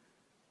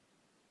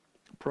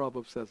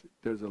 Proverbs says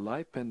there's a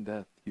life and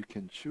death. You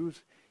can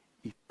choose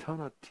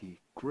eternity,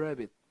 grab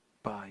it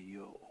by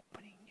your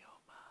opening your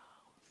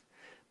mouth,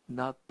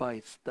 not by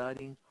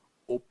studying,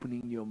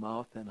 opening your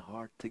mouth and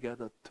heart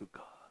together to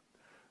God,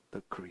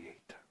 the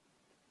Creator.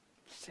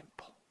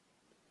 Simple.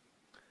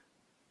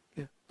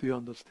 Yeah, do you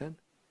understand?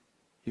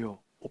 You're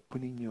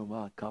opening your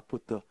mouth. God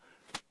put the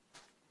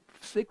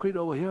secret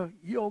over here.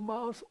 Your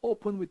mouth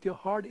open with your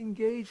heart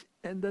engaged,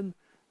 and then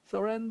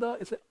surrender.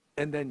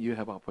 And then you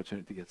have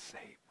opportunity to get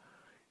saved.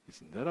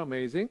 Isn't that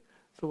amazing?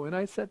 So when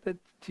I said that,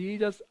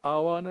 Jesus, I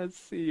want to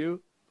see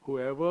you.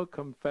 Whoever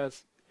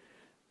confess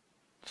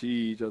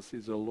Jesus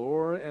is the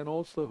Lord, and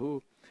also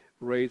who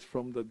raised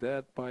from the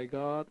dead by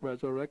God,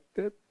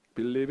 resurrected,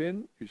 believe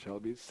in, you shall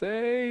be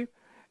saved.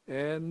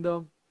 And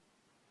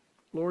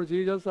Lord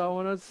Jesus, I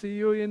want to see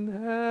you in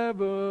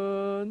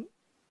heaven.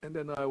 And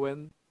then I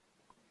went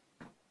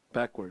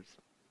backwards.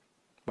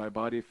 My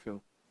body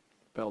fell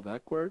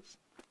backwards.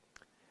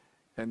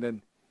 And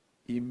then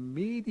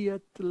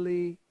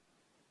immediately,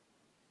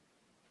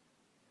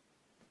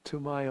 to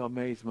my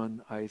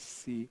amazement, I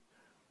see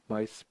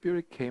my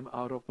spirit came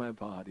out of my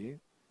body,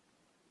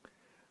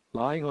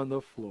 lying on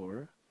the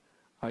floor.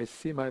 I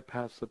see my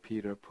Pastor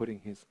Peter putting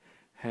his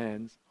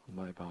hands on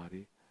my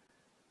body.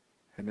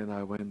 And then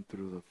I went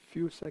through the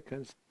few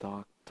seconds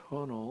dark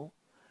tunnel,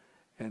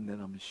 and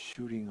then I'm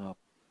shooting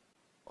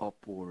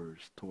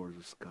upwards towards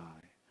the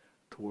sky,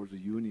 towards the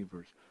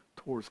universe,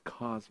 towards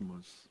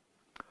cosmos.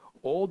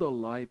 All the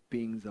light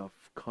beings are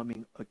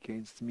coming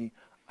against me.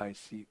 I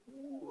see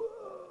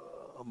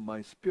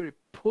my spirit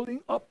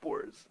pulling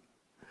upwards.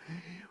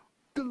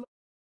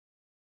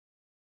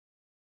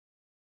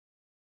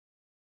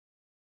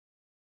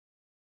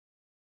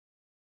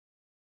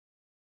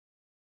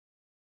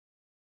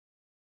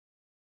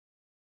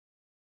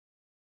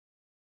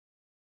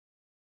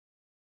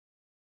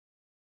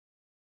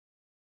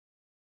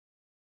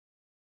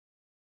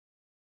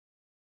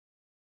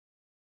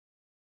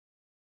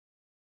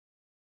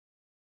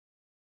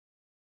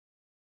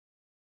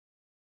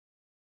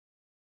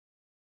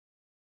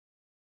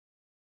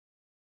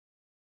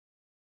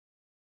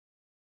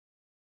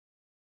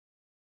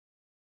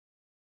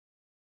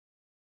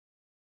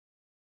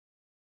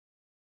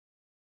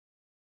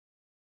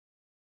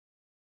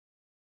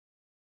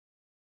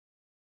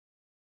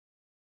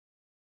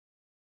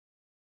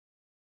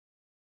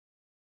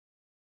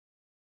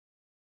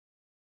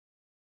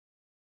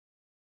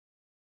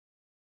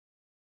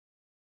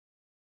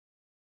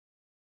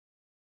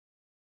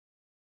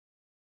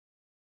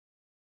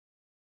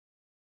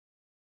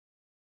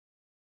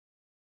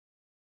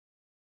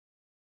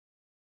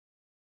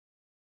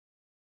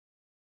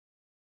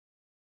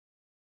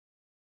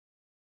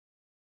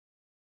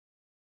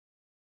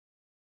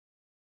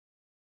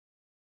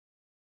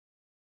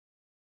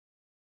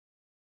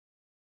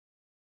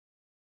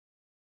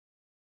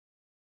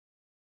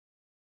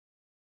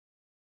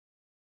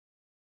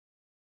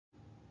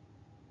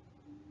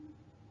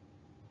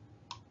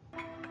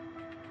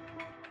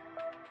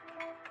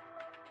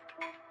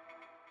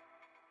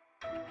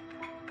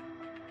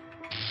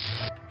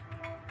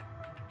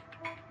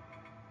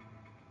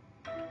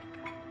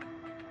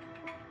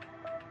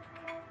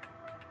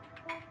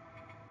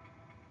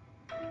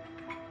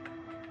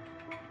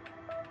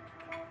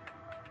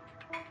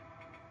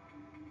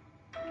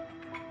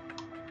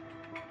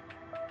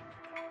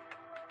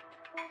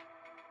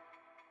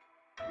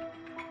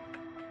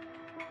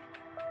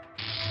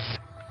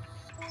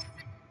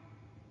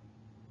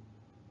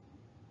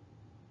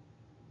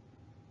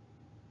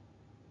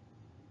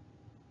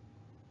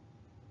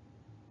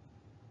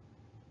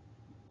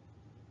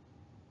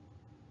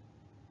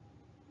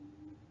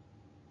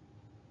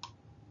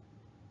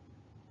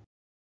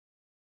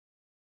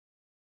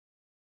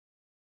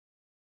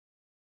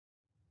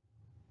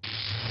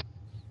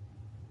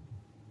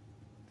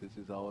 This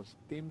is our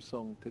theme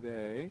song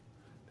today.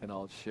 Then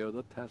I'll share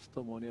the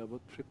testimony of a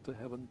trip to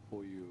heaven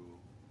for you.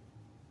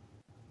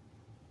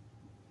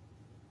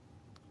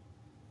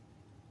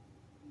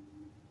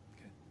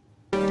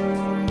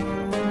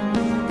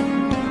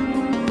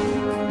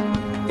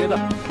 Get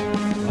up.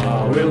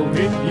 I will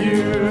meet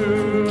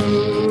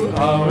you.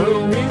 I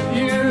will meet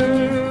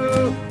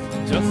you.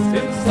 Just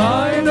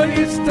inside the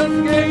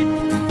eastern gate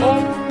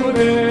of the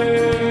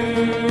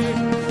day.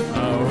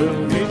 I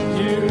will meet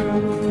you.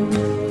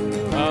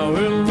 I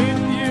will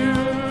meet you.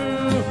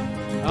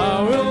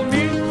 I will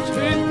meet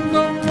you in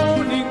the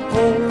morning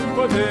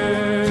over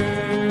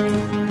there.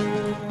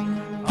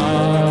 I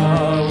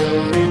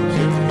will meet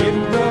you in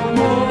the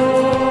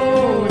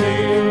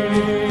morning,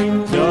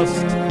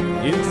 just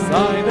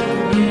inside the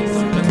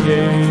eastern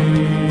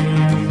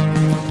gate.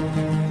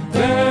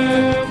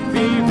 Then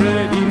be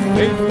ready,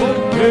 faithful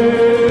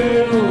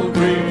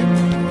pilgrim,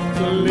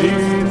 to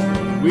live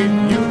with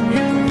you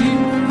in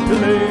the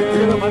land.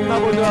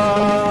 만나보자.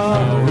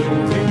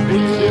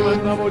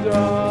 만나보자.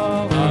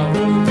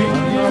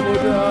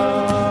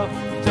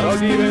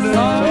 저기에는 저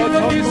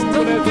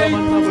천국에서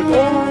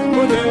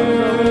만나보자.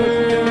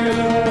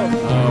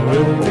 I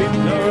will meet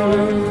you.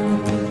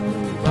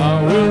 I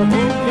will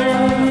meet you.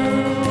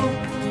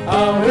 I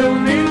will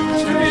meet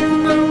you in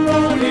the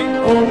morning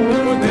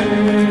over there.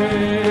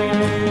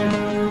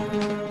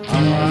 I,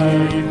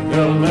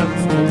 the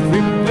lamps will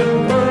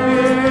remember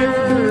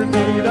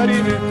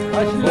기다리는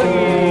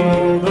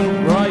all the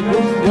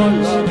brightest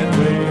watch and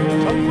way.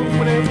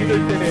 천국문에 이를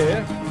때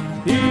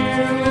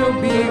He'll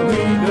be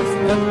with us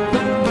at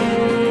the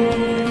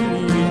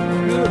meeting.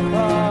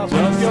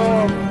 성경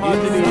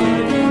맞으리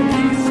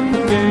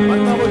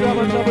만나보자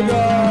만나보자.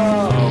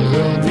 I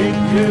will meet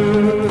you.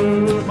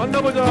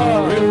 만나보자. I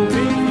will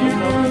meet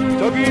you.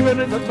 저기면은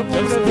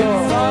저쪽에서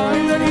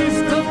inside the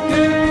eastern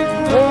gate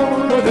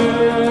over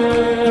there.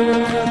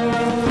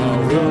 I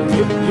will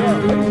meet you.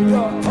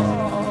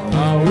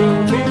 I will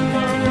meet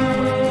you.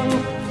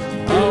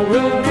 I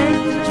will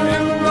meet you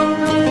in the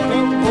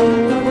morning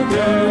over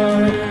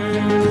there.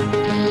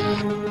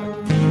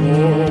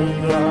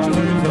 Oh,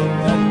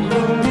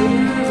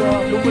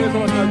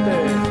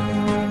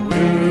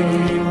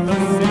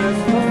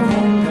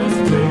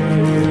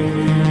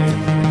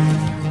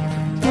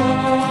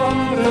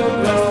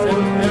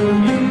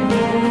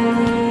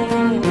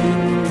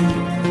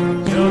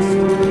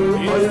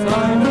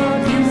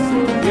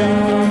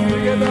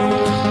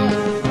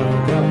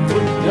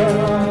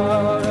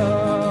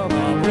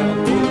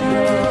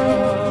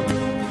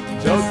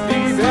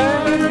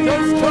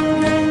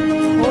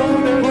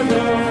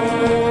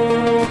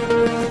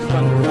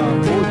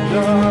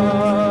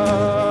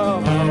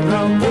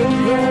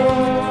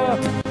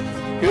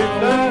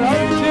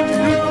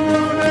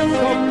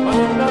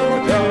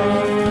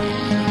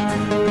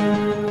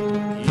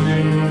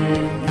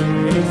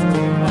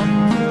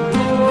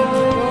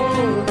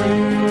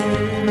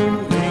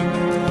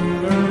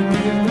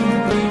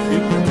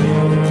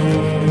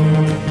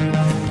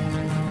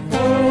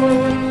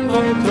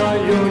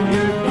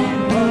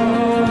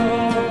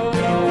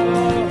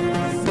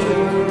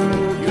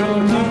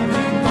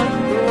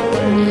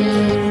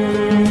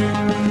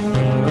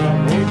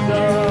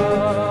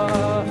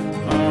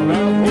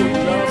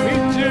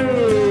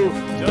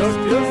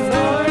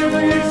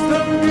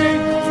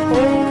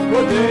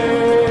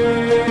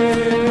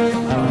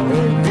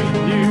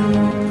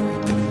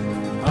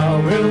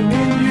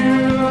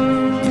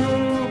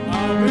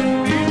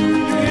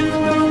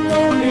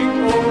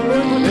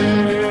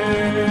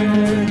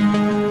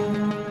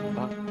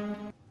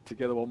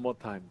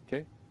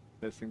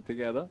 Let's sing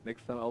together.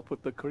 Next time I'll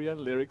put the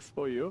Korean lyrics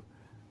for you.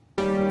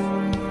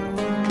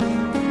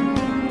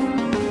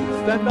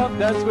 Stand up,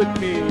 dance with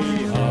me.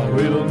 I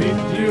will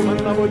meet you,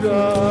 만나보자.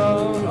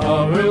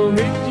 I will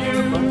meet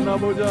you,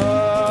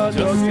 만나보자.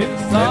 Just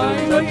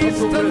inside the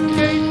eastern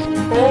gate.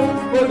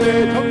 over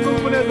there,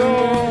 정동문에서.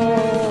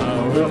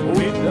 I will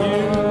meet you.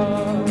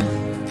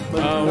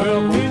 I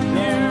will meet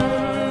you.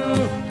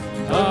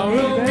 I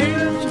will meet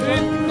you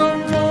in the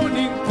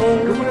morning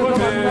over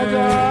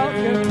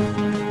there.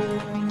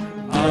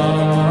 I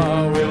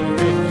will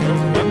meet you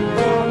in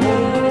the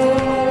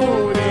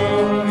morning.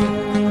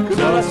 그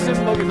나라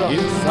거기서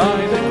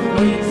inside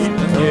the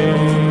eastern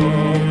gate.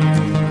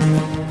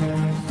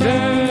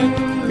 Then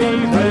be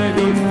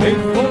ready,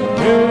 faithful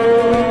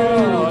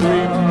girl.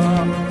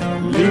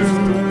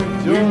 Listen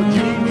to you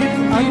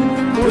in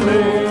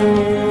delay.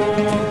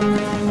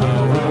 I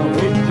will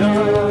meet you.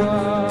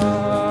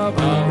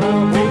 I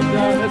will meet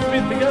you. Let's be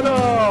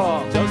together.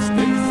 Just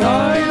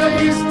inside the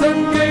eastern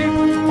gate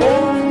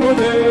over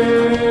there.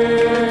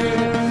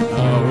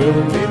 I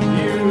will meet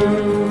you.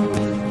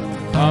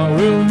 I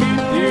will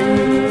meet you.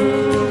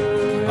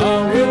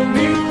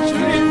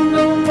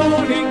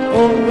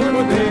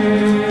 Over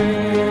there,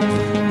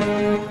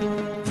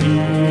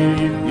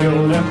 keep your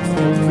lamps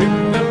in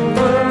the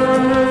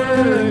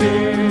burning,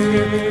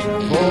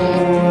 for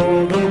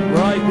the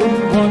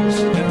bridegroom watch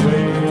and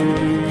wait.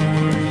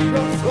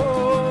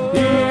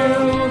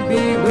 He'll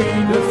be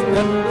with us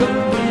at the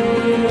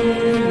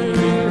meeting,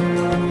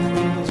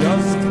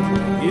 just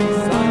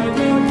inside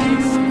the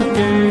eastern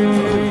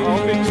gate.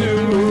 I'll meet you.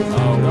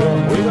 I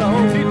will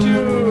meet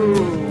you.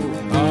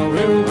 I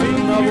will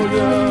meet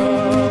you.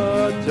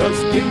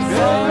 Just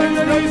inside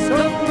the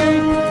eastern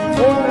gate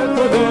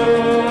over there.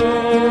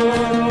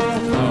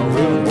 I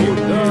will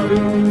meet you.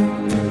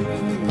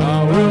 I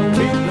will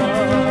meet you.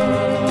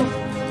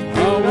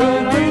 I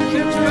will meet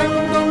you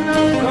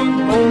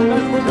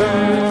over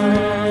there.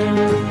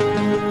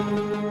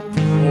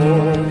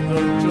 Oh, the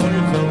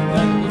joys of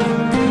that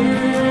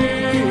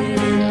meeting,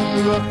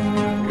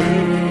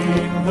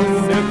 greet the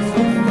sense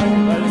of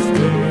my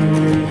stay.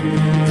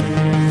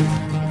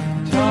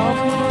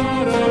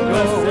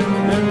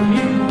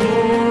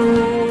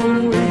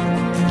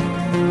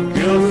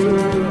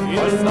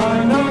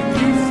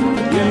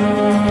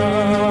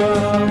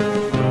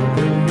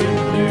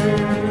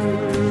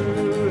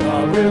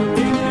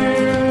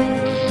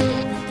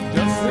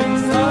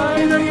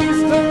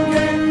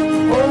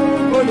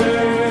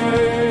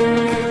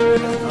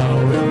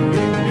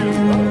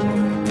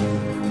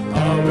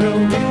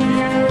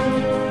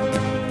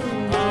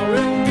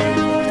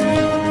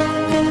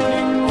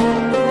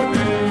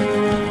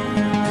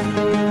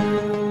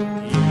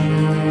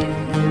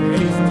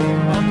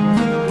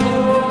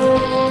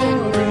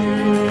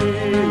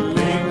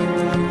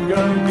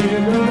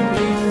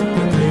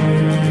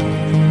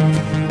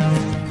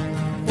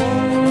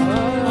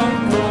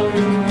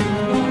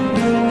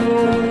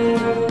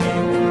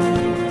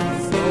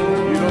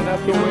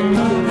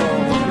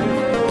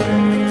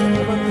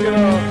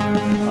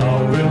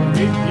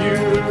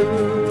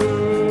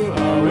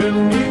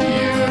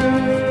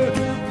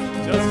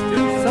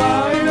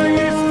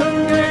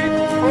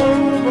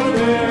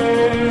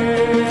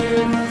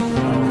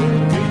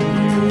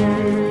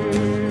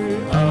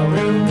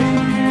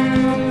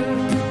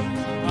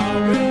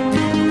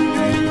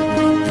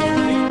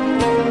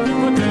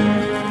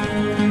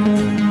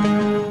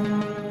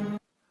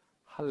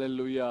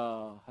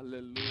 Hallelujah,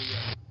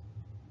 hallelujah.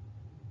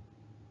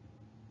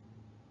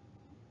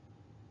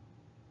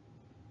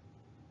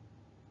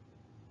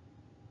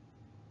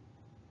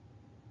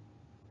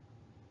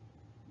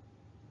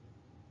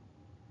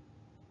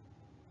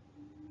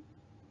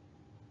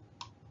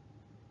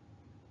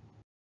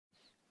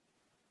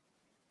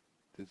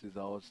 This is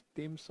our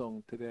theme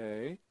song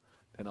today.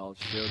 Then I'll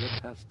share the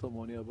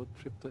testimony of a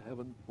trip to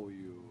heaven for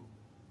you.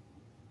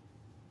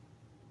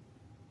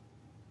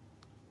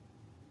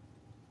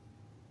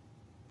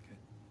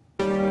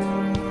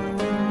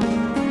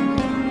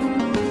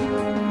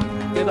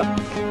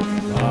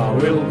 I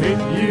will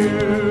meet you,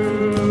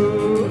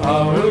 I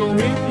will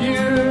meet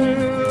you,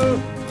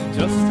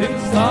 just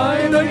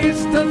inside the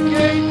eastern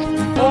gate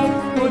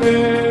over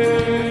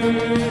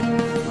there.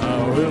 I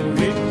will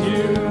meet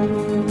you,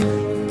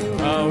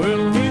 I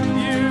will meet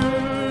you,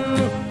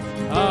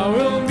 I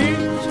will meet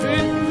you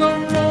in the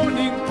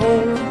morning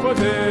over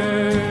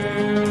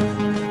there.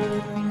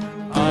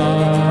 I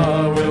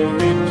will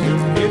meet you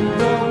in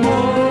the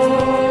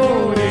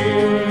morning,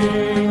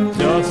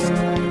 just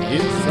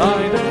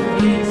inside the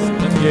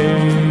eastern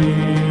gate.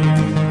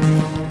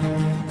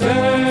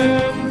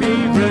 Then be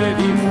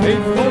ready,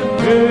 faithful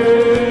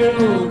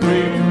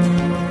pilgrim,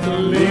 to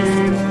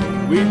live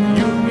with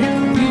you in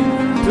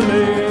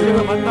delay.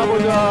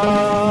 만나보자.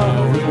 I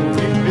will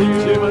meet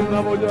you.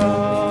 만나보자.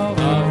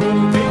 I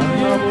will meet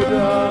you.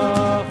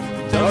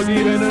 저기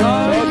있는 저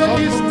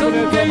eastern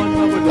gate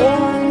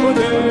over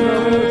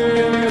there.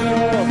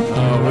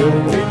 I will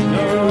meet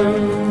you.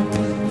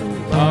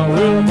 I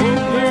will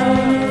meet you.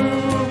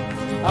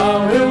 I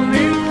will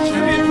meet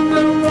you in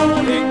the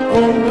morning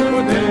over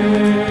there.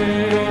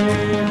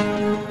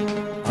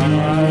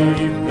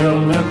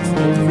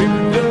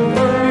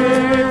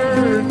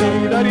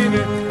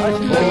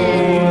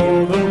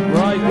 all the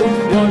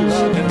brightest watch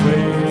and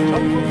wait.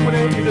 천국문에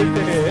이를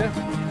때에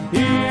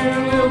He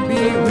will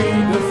be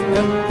with us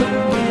at the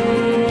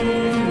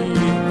need.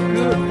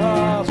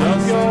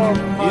 성경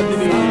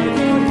맞으니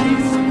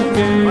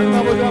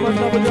만나보자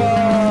만나보자.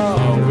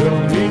 I will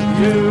meet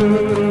you.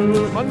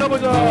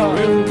 만나보자. I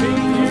will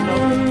meet you.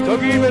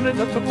 저기 있는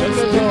저쪽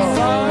곳에서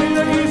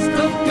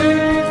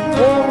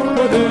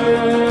over there.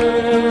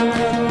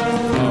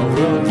 I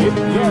will meet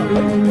you.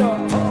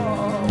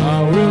 I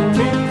will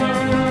meet you.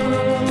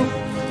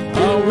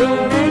 I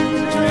will meet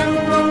you in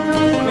the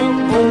morning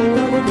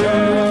over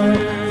there.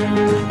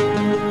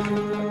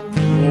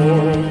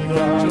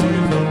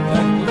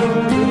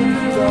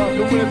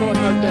 눈물에서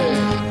만날 때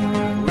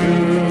with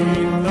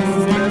the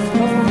sinners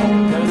from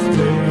hopeless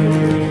day.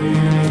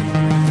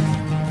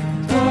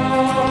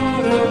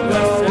 What a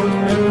blessed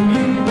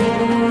memory.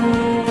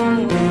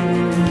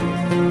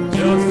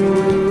 Just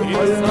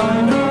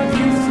inside of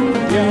his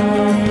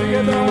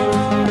together.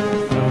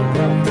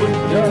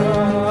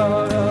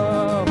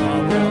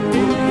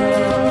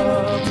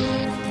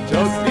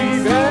 Just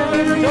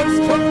even just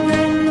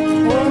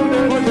coming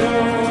over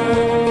there.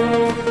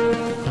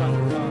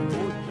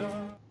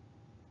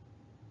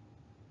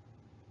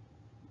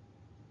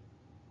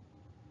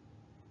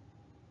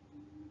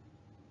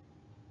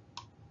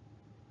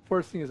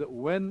 First thing is that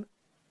when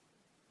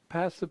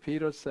Pastor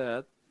Peter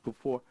said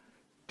before,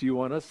 do you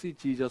want to see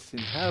Jesus in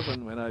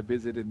heaven? When I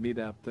visited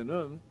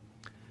mid-afternoon,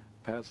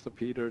 Pastor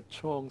Peter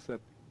Chong said,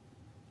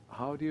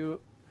 how do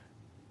you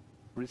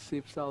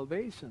receive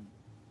salvation?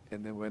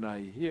 And then when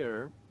I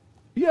hear,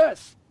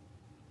 yes,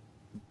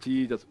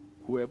 Jesus,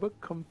 whoever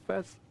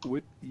confess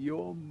with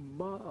your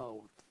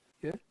mouth,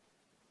 yeah,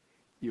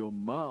 your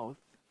mouth,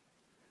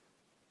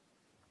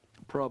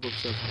 Proverbs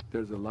says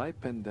there's a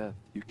life and death.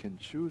 You can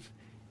choose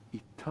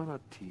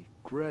eternity,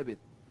 grab it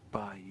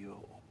by your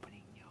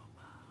opening your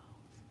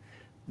mouth,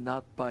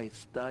 not by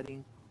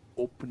studying,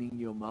 opening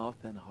your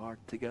mouth and heart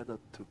together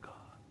to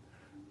God,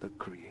 the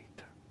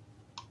Creator.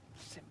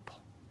 Simple.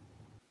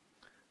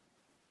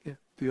 Yeah,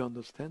 do you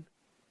understand?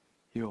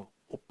 You're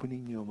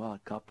opening your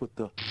mouth. God put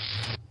the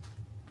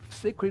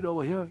secret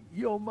over here.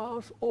 Your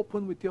mouth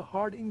open with your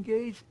heart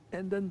engaged,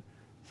 and then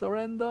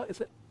surrender,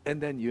 and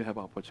then you have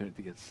opportunity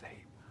to get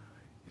saved.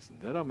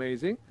 Isn't that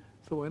amazing?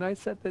 So when I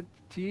said that,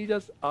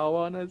 Jesus, I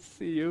want to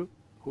see you,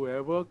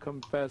 whoever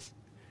confess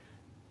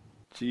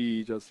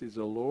Jesus is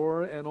the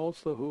Lord and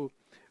also who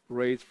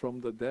raised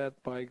from the dead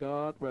by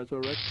God,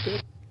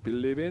 resurrected,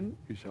 believe in,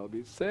 you shall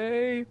be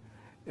saved.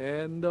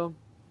 And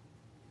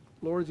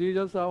Lord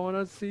Jesus, I want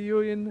to see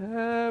you in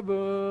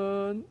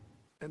heaven.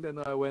 And then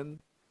I went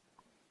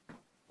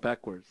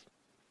backwards.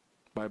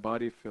 My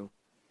body fell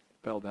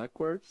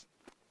backwards.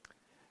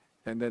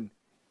 And then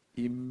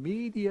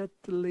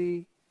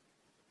immediately,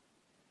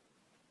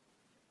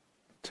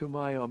 to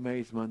my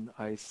amazement,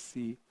 I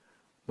see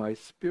my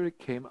spirit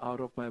came out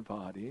of my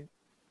body,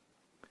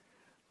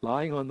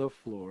 lying on the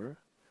floor.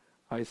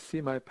 I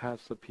see my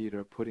Pastor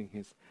Peter putting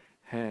his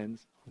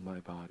hands on my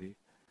body.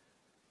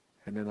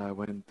 And then I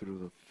went through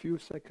the few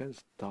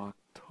seconds dark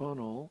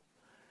tunnel,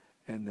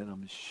 and then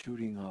I'm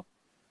shooting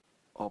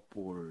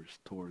upwards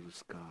towards the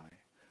sky,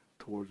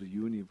 towards the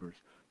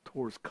universe,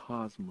 towards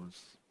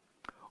cosmos.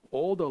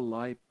 All the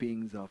light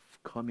beings are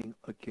coming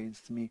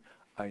against me.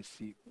 I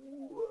see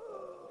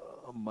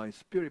my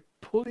spirit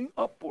pulling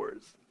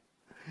upwards.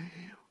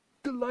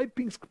 The light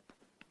beings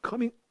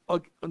coming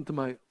onto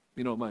my,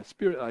 my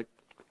spirit.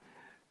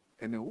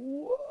 And then,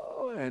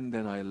 whoa, and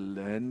then I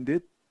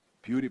landed,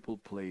 beautiful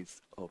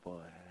place of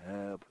a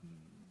heaven.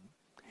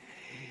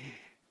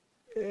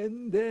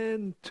 And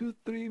then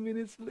 2-3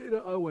 minutes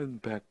later, I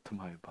went back to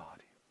my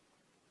body.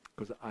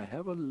 Because I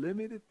have a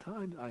limited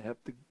time. I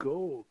have to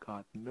go.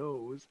 God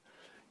knows.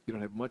 You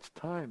don't have much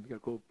time. You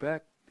got to go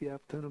back the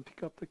afternoon,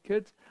 pick up the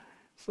kids.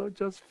 So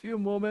just few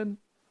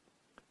moments.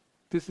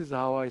 This is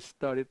how I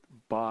started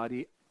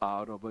body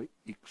out of an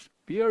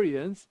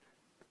experience.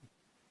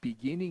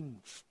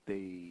 Beginning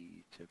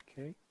stage.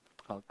 Okay?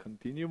 I'll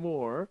continue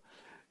more.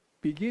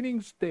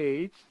 Beginning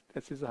stage.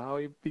 This is how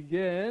it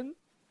began.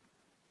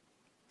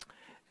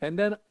 And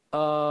then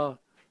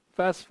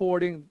fast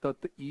forwarding the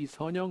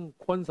이선영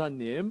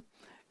권사님,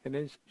 and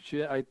then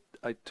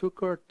I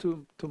took her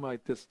to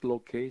this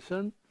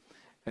location,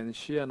 and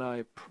she and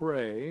I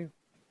pray,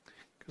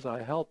 because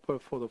I help her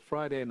for the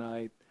Friday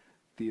night,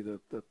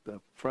 the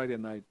Friday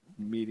night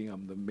meeting.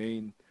 I'm the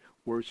main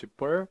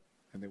worshiper,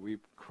 and then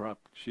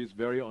she's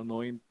very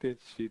anointed.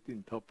 She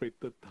interprets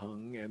the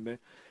tongue, and then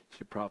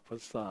she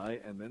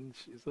prophesies, and then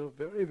she's a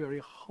very,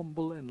 very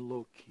humble and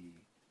low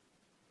key.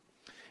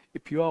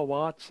 If you are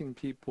watching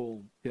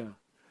people,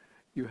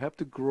 you have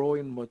to grow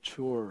and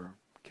mature,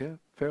 okay?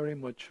 Very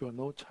mature,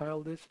 no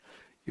childish.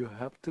 You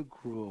have to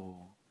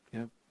grow,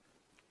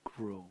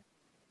 grow.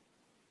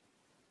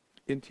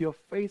 Into your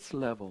faith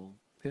level,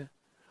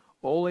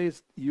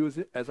 Always use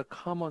it as a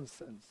common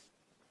sense.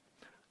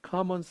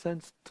 Common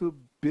sense to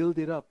build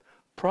it up.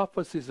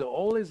 Prophecies are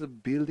always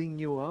building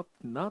you up,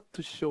 not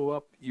to show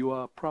up you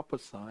are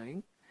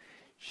prophesying.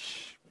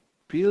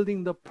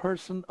 building the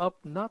person up,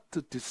 not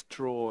to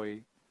destroy.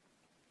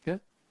 Yeah?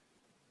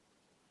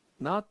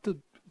 Not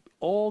to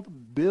all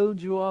build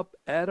you up,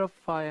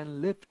 edify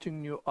and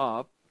lifting you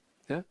up.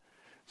 Yeah?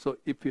 So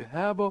if you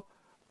have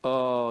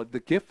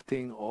the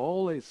gifting,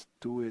 always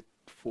do it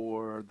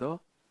for the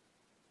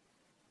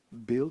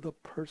build a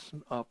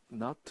person up,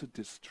 not to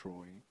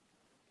destroy.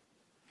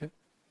 Yeah?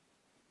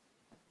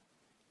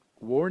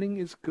 Warning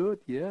is good,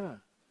 yeah.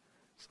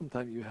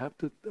 Sometimes you have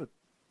to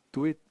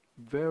do it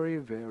very,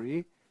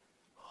 very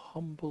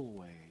humble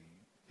way.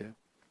 Yeah.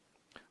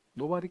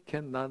 Nobody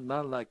can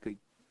not like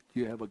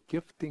you have a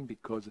gifting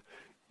because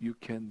you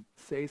can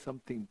say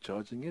something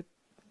judging it.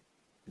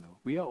 You know,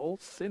 we are all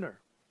sinner.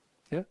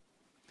 Yeah.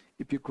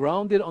 If you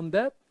ground it on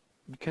that,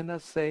 you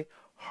cannot say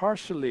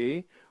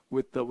harshly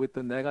with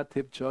the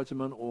negative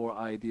judgment or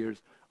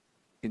ideas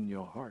in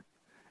your heart.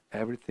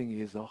 Everything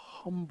is a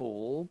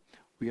humble.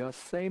 We are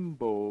same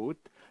boat,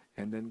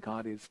 and then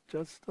God is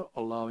just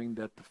allowing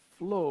that to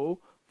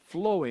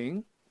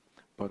flowing,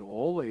 but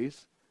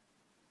always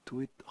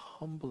do it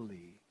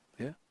humbly.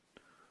 Yeah,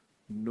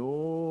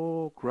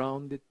 no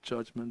grounded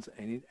judgments,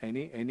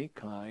 any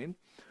kind,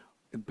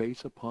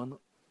 based upon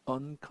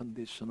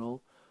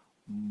unconditional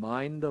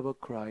mind of a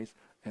Christ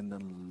and the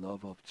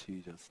love of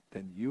Jesus.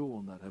 Then you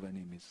will not have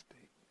any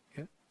mistake.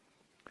 Yeah.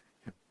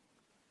 Yeah.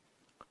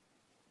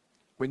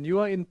 When you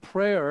are in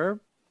prayer,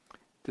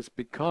 this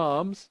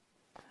becomes.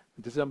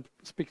 I'm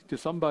speaking to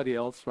somebody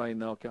else right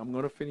now. Okay, I'm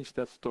going to finish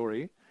that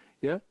story.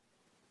 Yeah.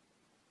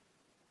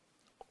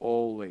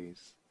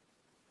 Always,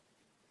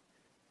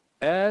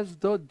 as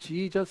though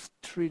Jesus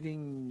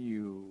treating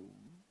you,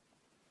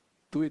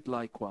 do it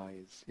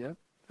likewise. Yeah.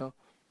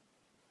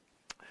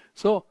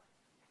 So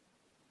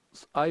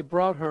I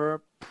brought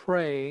her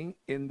praying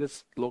in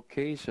these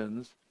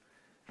locations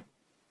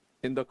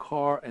in the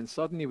car, and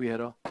suddenly we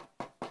had a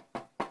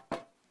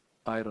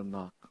iron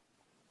knock.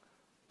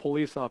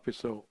 Police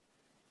officer,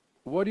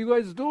 what are you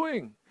guys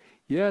doing?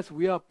 Yes,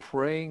 we are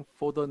praying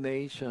for the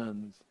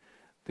nations.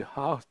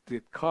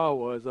 The car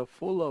was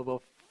full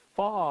of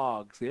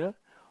fogs, yeah,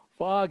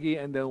 foggy,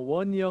 and then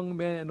one young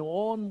man and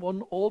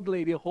one old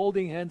lady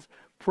holding hands,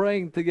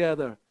 praying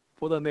together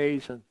for the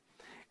nation.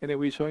 And then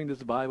we're showing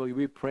this Bible,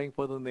 we're praying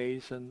for the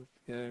nations.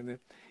 And then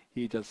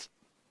he just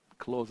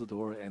closed the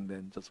door and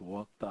then just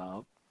walked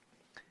out.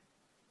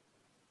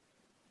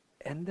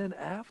 And then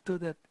after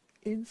that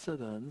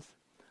incident,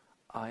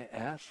 I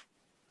asked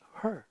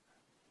her,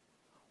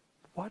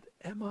 what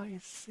am I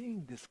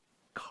seeing this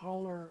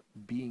color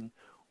being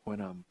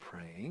when I'm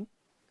praying?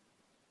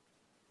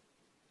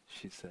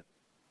 She said,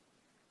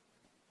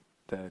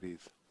 that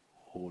is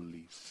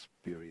Holy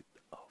Spirit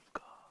of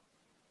God.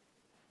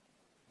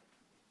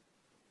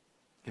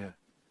 Yeah.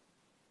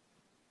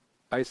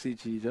 I see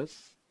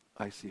Jesus,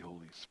 I see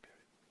Holy Spirit.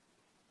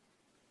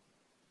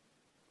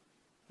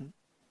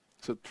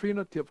 So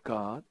Trinity of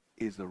God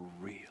is a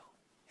real.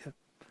 Yeah.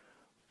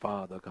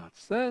 Father God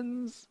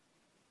sends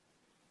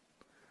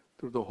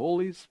through the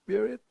Holy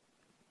Spirit,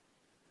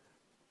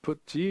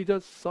 put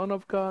Jesus, Son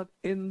of God,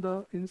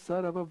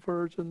 inside of a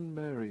Virgin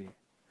Mary,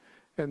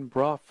 and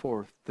brought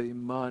forth the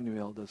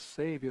Emmanuel, the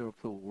Savior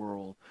of the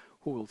world,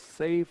 who will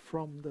save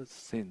from the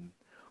sin.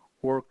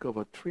 Work of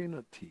a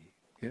Trinity.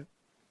 Yeah?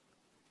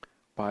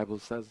 Bible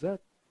says that.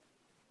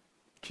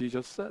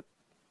 Jesus said,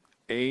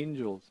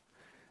 angels,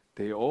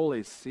 they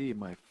always see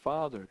my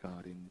Father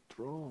God in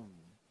throne.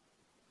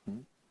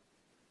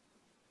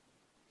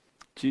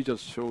 Jesus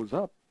shows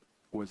up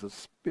with a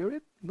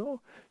spirit?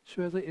 No,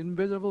 she has an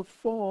invisible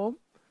form,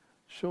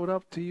 showed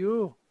up to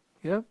you,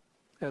 yeah,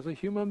 as a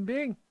human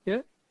being,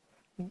 yeah.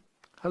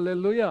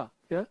 Hallelujah,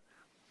 yeah.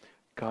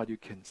 God, you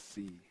can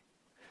see.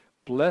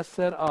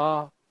 Blessed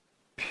are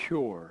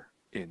pure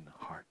in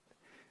heart,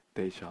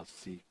 they shall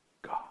see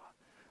God.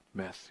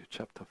 Matthew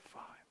chapter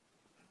 5.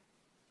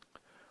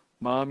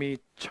 마음이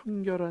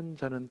청결한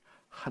자는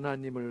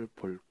하나님을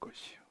볼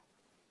것이요.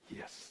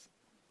 Yes.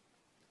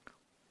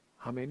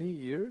 How many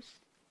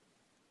years?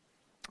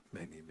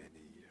 Many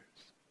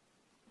years.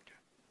 Okay.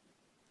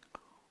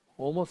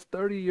 Almost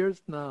 30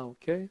 years now,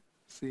 okay?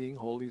 Seeing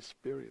Holy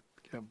Spirit.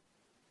 Okay?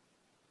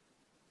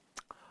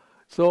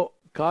 So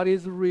God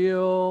is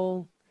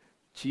real.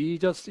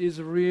 Jesus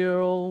is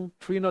real.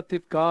 Trinity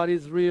of God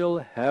is real.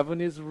 Heaven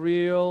is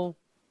real.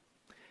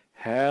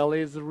 Hell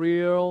is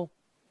real.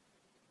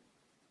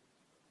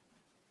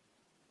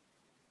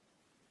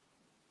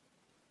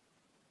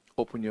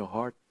 Open your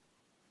heart.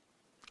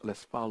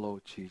 Let's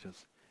follow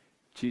Jesus.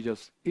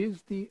 Jesus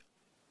is the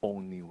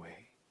only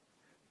way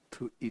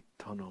to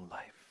eternal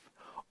life.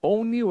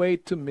 Only way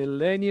to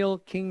millennial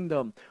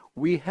kingdom.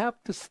 We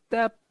have to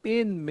step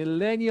in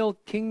millennial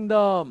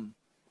kingdom.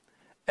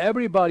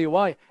 Everybody,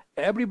 why?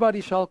 Everybody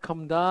shall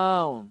come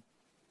down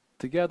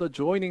together,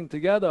 joining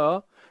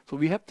together. So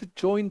we have to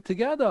join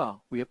together.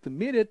 We have to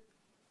meet it.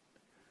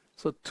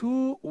 So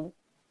two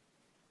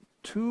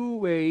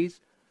ways,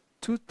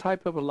 two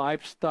type of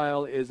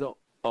lifestyle is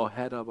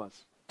ahead of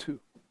us. Two.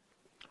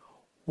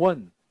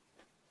 One,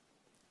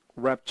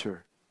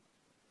 rapture.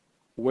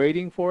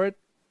 Waiting for it,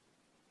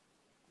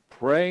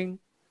 praying,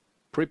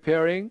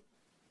 prepping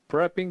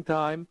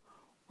time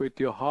with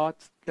your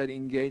heart that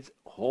engaged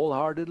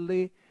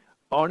wholeheartedly,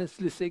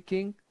 honestly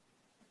seeking,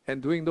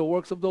 and doing the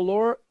works of the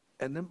Lord,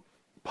 and then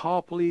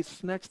powerfully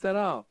snatch that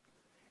out.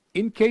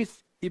 In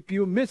case if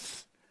you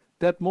miss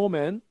that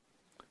moment,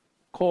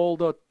 called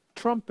the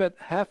trumpet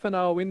half an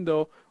hour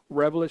window,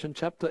 Revelation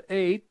chapter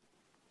 8,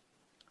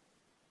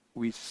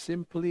 we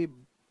simply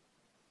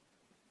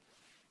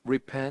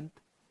repent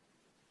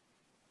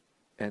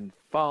and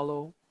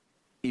follow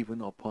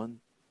even upon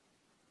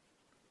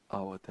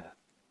our death.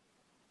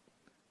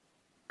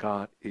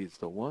 God is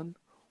the one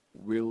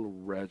will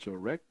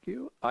resurrect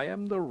you. I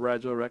am the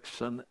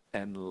resurrection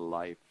and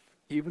life.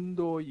 Even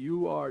though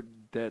you are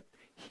dead,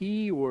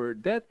 he were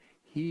dead,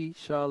 he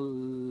shall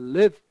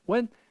live.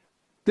 When?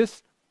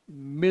 This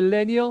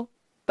millennial,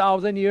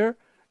 1,000-year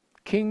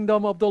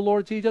kingdom of the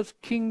Lord Jesus,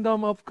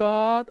 kingdom of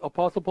God,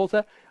 Apostle Paul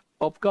said,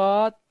 of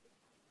God,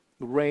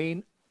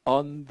 reign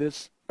on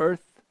this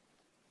earth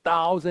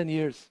 1,000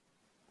 years.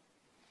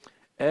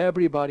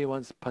 Everybody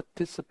wants to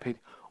participate.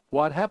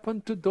 What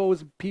happened to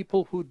those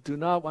people who do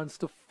not want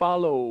to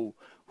follow,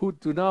 who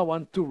do not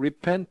want to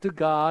repent to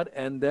God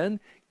and then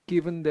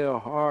giving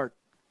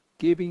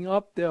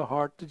up their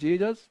heart to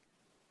Jesus?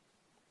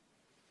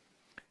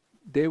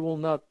 They will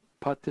not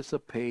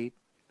participate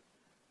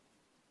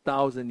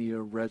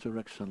 1,000-year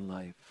resurrection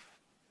life.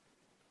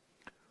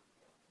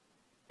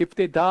 If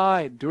they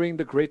die during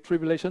the Great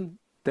Tribulation,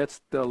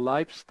 that's the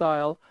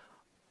lifestyle.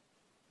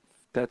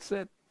 That's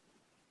it.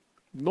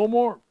 No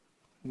more.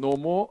 No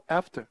more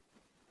after.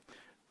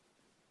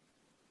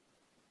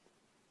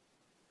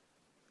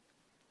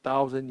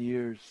 1,000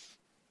 years,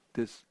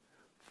 this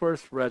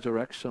first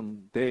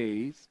resurrection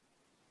days,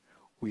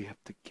 we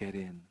have to get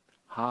in.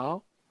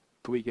 How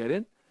do we get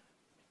in?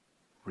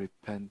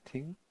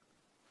 Repenting,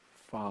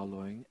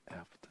 following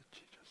after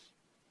Jesus.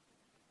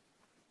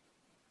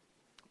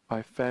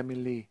 My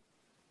family,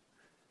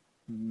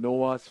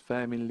 Noah's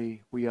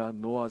family, we are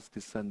Noah's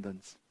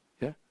descendants.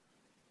 Yeah?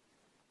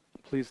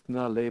 Please do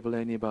not label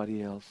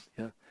anybody else.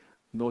 Yeah?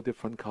 No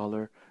different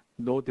color,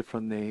 no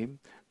different name,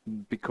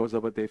 because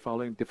of they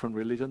following different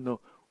religion. No,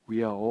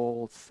 we are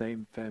all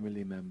same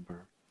family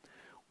member.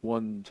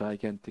 One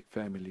gigantic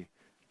family.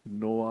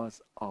 Noah's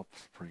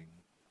offspring.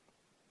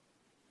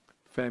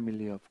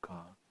 Family of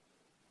God.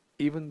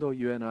 Even though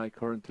you and I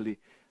currently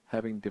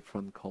having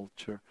different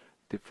culture,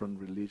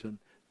 different religion,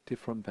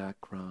 different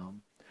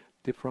background,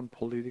 different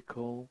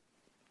political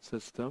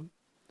system,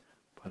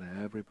 but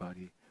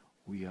everybody,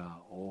 we are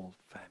all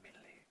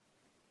family.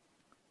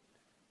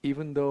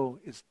 Even though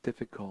it's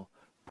difficult,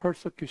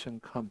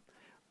 persecution come,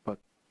 but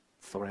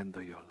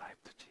surrender your life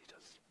to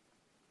Jesus.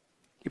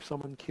 If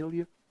someone kill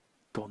you,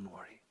 don't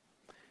worry.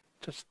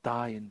 Just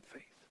die in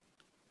faith.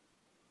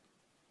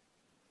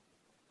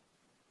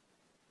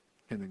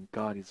 And then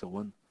God is the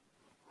one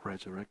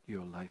resurrect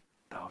your life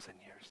 1,000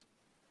 years.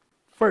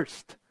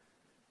 First,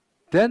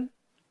 then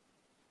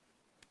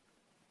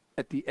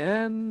at the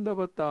end of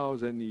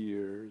 1,000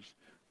 years,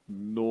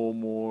 no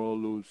more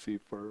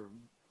Lucifer.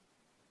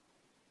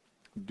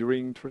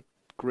 During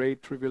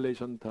Great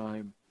Tribulation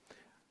time,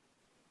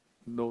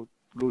 no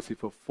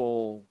Lucifer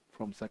fall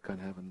from second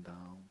heaven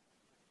down.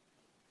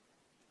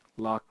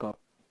 Lock up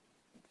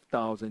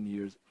 1,000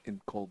 years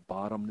in called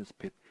bottomless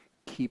pit.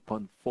 Keep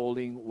on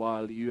falling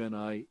while you and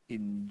I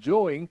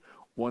enjoying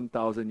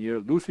 1,000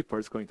 years. Lucifer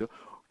is going to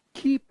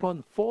keep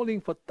on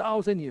falling for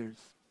 1,000 years.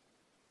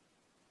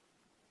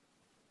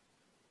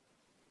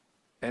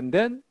 And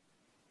then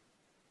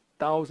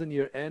 1,000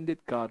 year ended,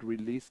 God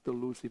released the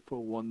Lucifer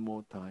one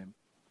more time.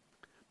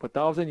 But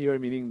 1,000 year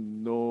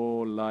meaning no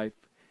life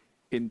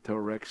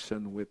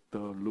interaction with the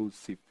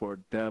Lucifer,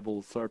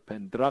 devil,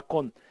 serpent,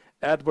 dragon,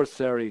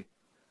 adversary,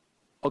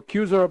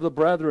 accuser of the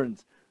brethren.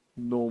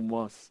 No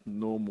must,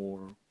 no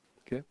more.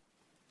 Okay?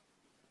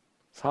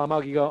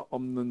 사마귀가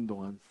없는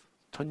동안,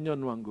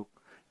 천년왕국,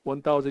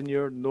 1,000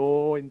 year,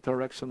 no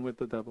interaction with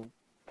the devil.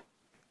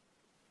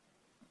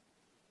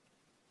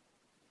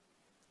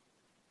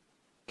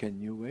 Can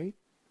you wait?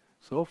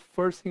 So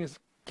first thing is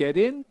get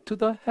into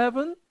the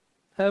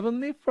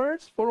heavenly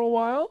first for a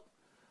while,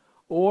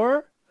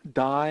 or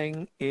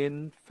dying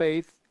in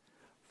faith,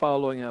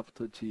 following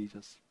after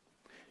Jesus.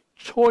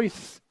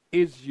 Choice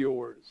is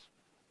yours.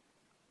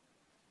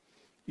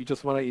 You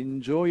just want to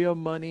enjoy your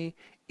money,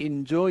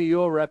 enjoy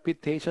your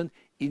reputation,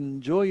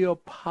 enjoy your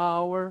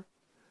power.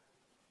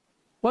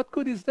 What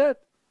good is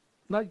that?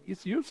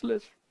 It's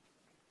useless.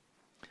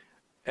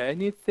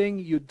 Anything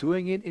you're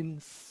doing it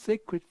in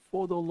secret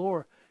for the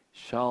Lord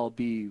shall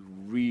be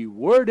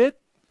rewarded.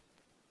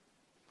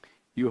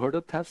 You heard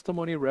a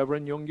testimony,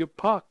 Reverend Yongyu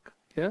Park.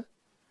 Yeah?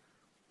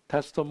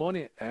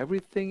 Testimony,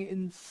 everything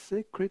in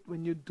secret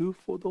when you do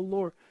for the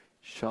Lord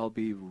shall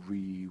be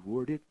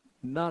rewarded.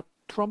 Not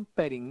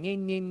trumpeting.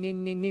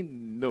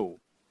 No.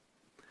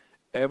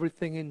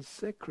 Everything in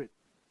secret.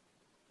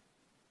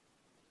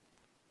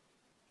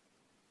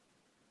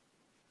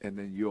 And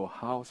then your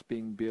house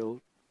being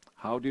built.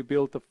 How do you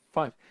build the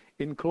five?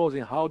 In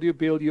closing, how do you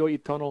build your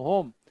eternal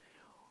home?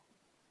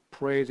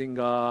 Praising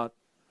God,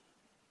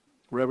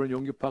 Reverend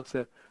Yonggi Park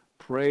said,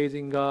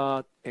 praising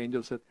God.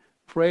 Angel said,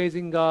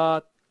 praising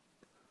God,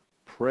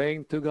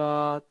 praying to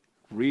God,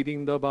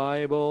 reading the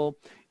Bible.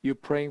 You're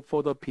praying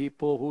for the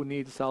people who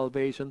need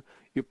salvation.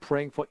 You're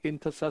praying for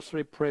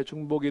intercessory prayer,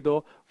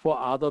 중보기도 for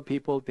other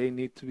people. They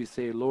need to be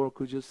saved. Lord,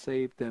 could you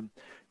save them?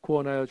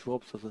 구원하여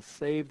주옵소서.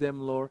 Save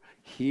them, Lord.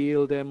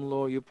 Heal them,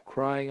 Lord. You're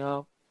crying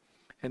out.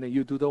 And then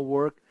you do the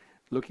work,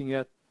 looking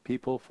at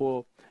people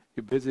for,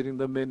 you're visiting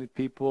the many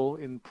people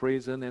in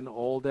prison and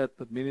all that,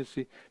 the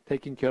ministry,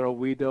 taking care of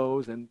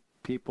widows and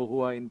people who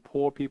are in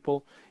poor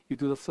people. You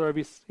do the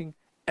servicing.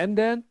 And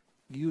then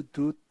you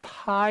do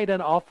tithe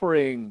and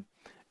offering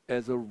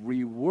as a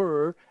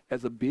reward,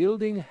 as a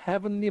building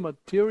heavenly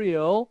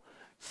material.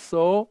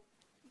 So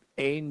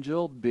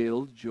angel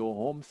builds your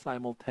home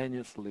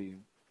simultaneously.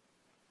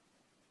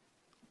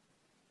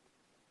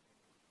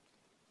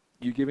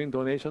 You giving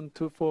donation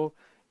to for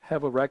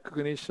have a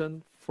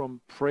recognition from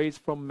praise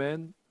from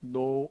men,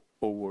 no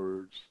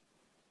awards.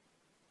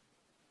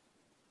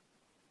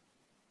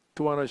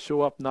 To want to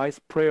show up nice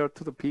prayer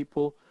to the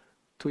people,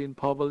 to in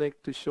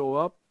public, to show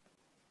up,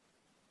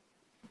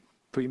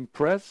 to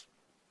impress.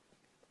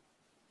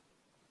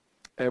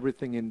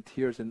 Everything in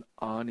tears and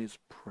honest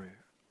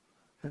prayer.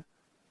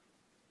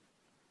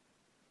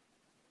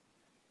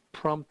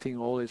 Prompting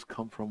always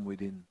come from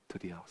within to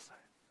the outside.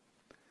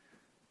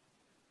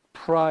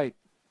 Pride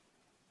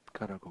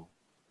gotta go.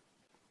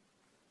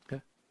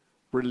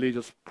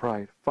 Religious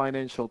pride,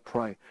 financial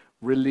pride,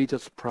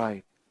 religious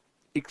pride,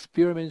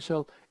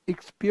 experiential,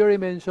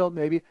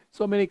 maybe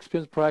so many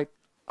experience pride,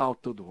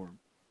 out the door.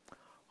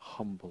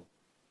 Humble.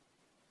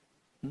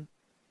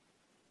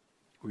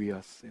 We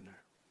are sinners,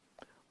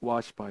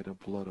 washed by the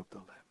blood of the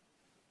Lamb.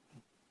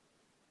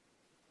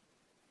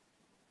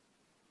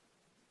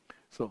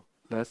 So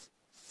let's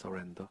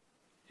surrender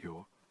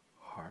your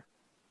heart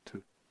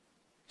to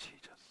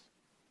Jesus,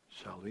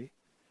 shall we?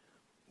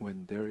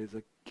 When there is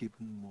a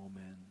given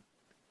moment,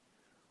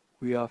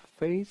 we are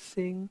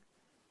facing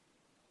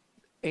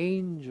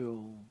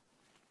angel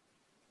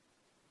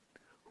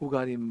who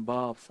got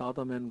involved,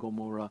 Sodom and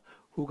Gomorrah,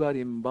 who got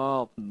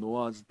involved,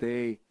 Noah's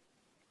day.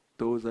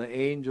 Those are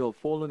angel,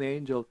 fallen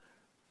angel,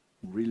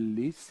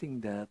 releasing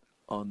that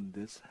on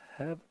this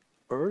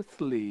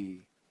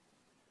earthly.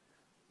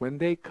 When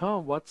they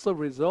come, what's the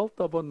result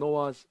of a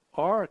Noah's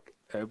ark?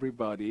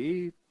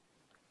 Everybody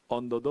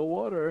under the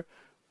water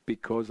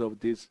because of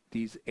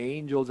these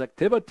angels'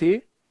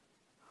 activity.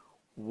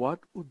 What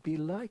would be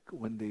like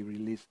when they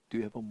release? Do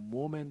you have a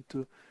moment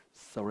to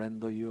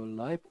surrender your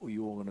life, or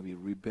you are going to be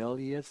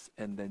rebellious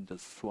and then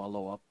just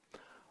swallow up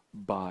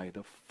by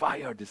the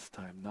fire this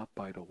time, not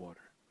by the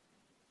water?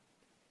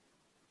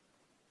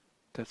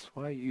 That's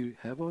why you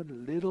have a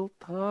little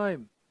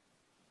time.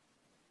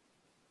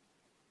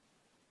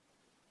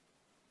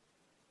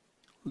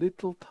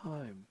 Little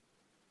time.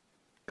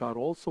 God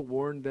also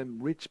warned them,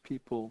 rich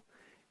people,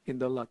 in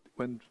the lot.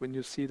 When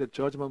you see the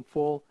judgment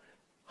fall,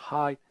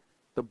 high,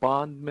 the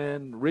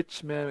bondmen,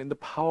 rich men, and the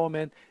power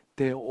men,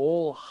 they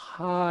all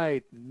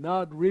hide,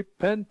 not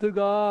repent to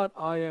God.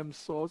 I am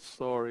so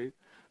sorry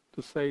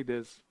to say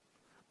this,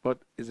 but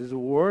it is a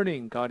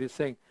warning. God is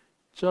saying,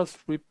 just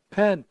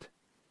repent.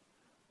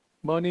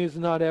 Money is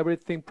not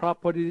everything.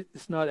 Property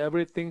is not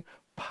everything.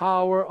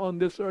 Power on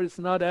this earth is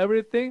not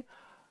everything.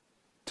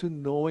 To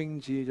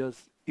knowing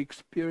Jesus,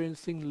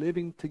 experiencing,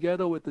 living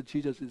together with the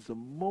Jesus is the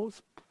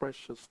most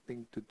precious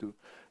thing to do.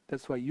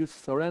 That's why you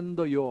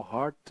surrender your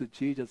heart to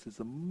Jesus is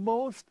the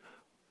most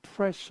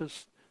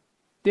precious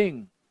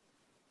thing.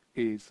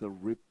 Is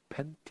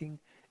repenting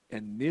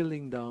and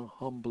kneeling down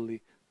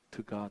humbly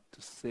to God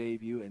to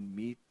save you and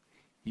meet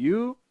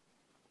you.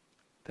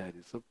 That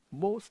is the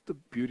most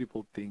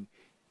beautiful thing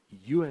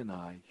you and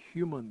I,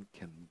 human,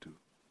 can do.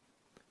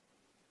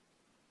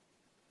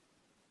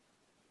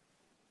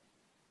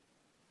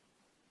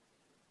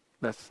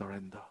 Let's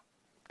surrender.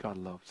 God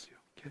loves you.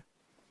 Okay?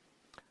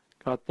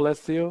 God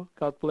bless you.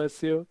 God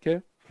bless you.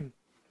 Okay?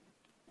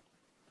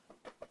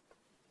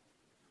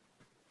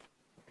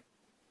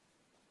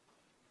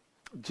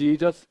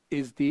 Jesus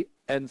is the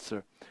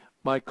answer.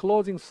 My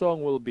closing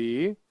song will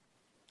be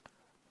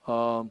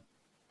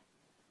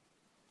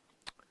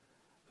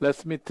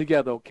let's meet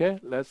together, okay?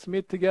 Let's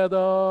meet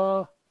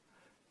together.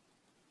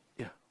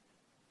 Yeah.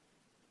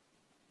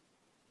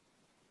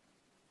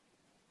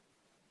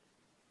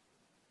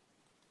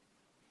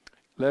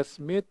 Let's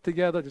meet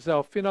together. This is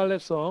our finale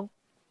song.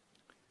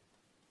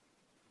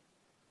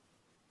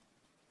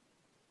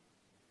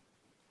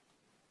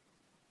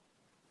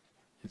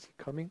 Is it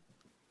coming?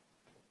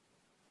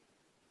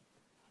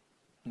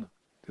 No,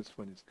 this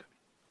one is coming.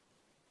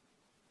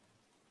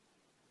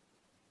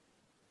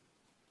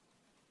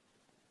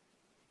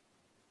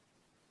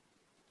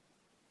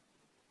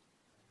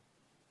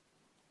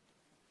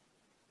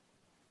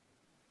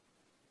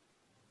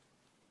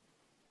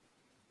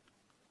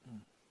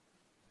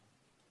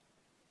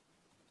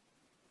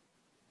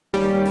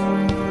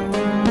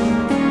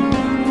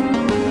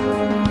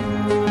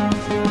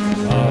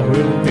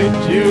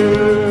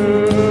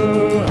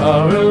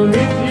 I will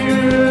meet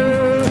you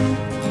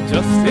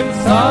just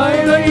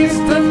inside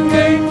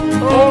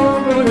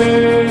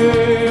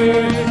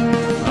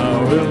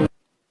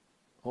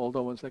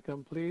 1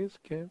 second, please.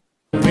 Okay.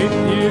 Meet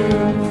you.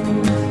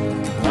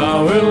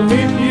 I will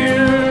meet you.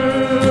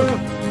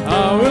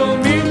 I will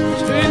meet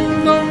you in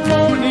the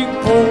morning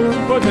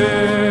over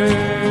there.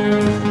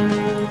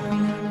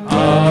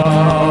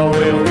 I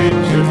will meet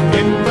you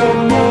in the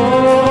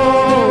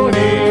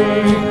morning,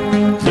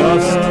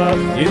 just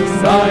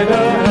inside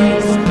the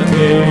eastern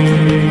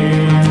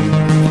gate.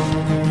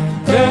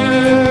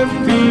 Then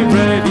be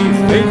ready,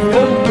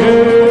 faithful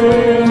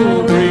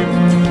pilgrim,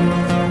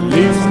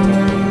 lest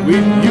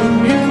with you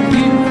in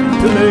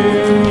today.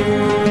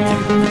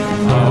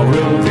 I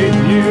will meet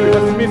you.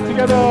 Let's meet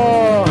together.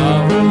 I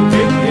will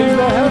meet in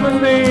the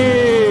heavenly,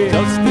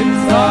 just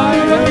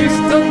inside the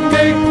eastern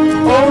gate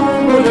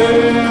over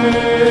there.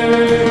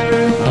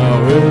 I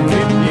will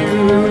meet you.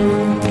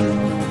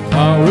 I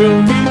will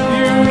meet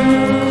you.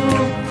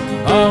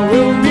 I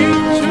will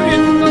meet you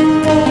in the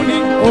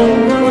morning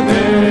over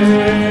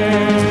there.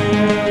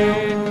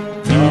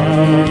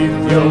 Keep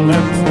your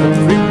lamps and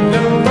bring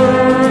them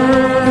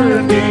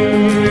burning,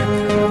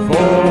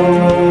 for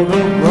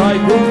the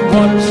bridegroom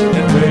watch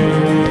and wait.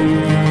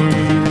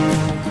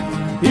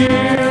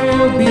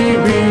 He'll be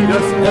with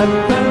us at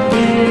the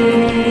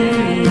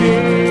meeting,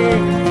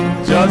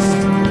 just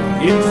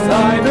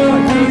inside the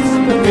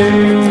eastern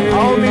gate.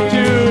 I'll meet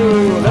you.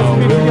 Let's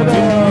meet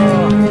together.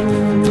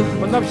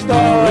 만납시다.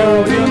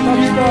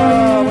 만납시다.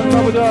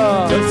 만나보자.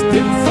 Just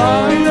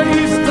inside the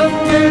eastern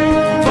gate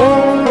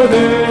over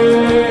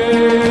there.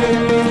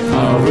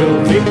 I will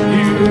meet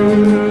you.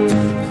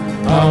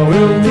 I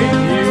will meet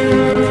you.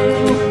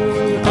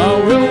 I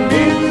will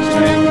meet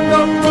you in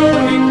the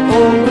morning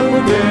over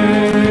there.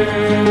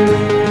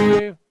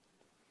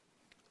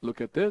 Look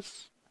at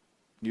this.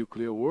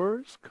 Nuclear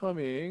wars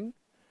coming.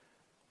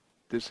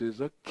 This is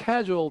a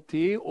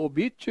casualty.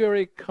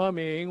 Obituary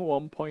coming.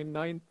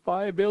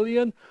 1.95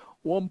 billion.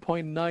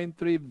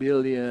 1.93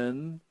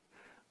 billion.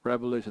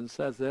 Revelation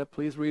says that.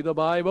 Please read the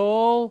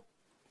Bible.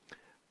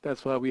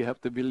 That's why we have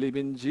to believe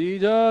in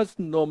Jesus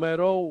no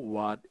matter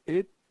what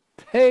it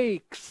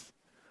takes.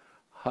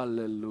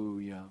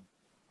 Hallelujah.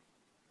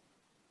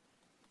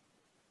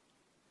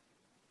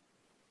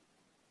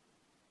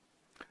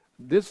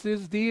 This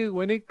is the,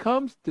 when it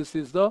comes, this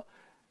is the,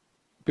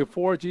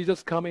 before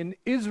Jesus come in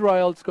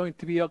Israel, it's going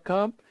to be a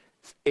come,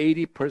 it's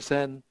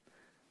 80%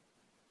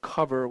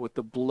 cover with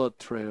the blood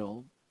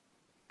trail.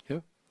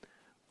 Okay?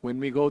 When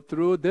we go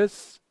through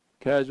this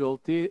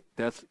casualty,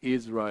 that's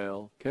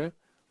Israel. Okay?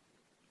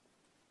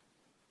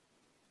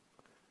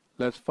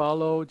 Let's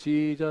follow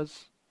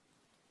Jesus.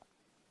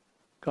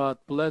 God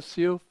bless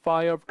you.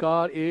 Fire of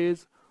God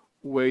is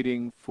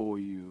waiting for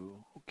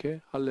you.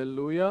 Okay?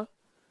 Hallelujah.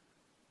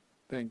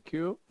 Thank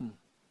you.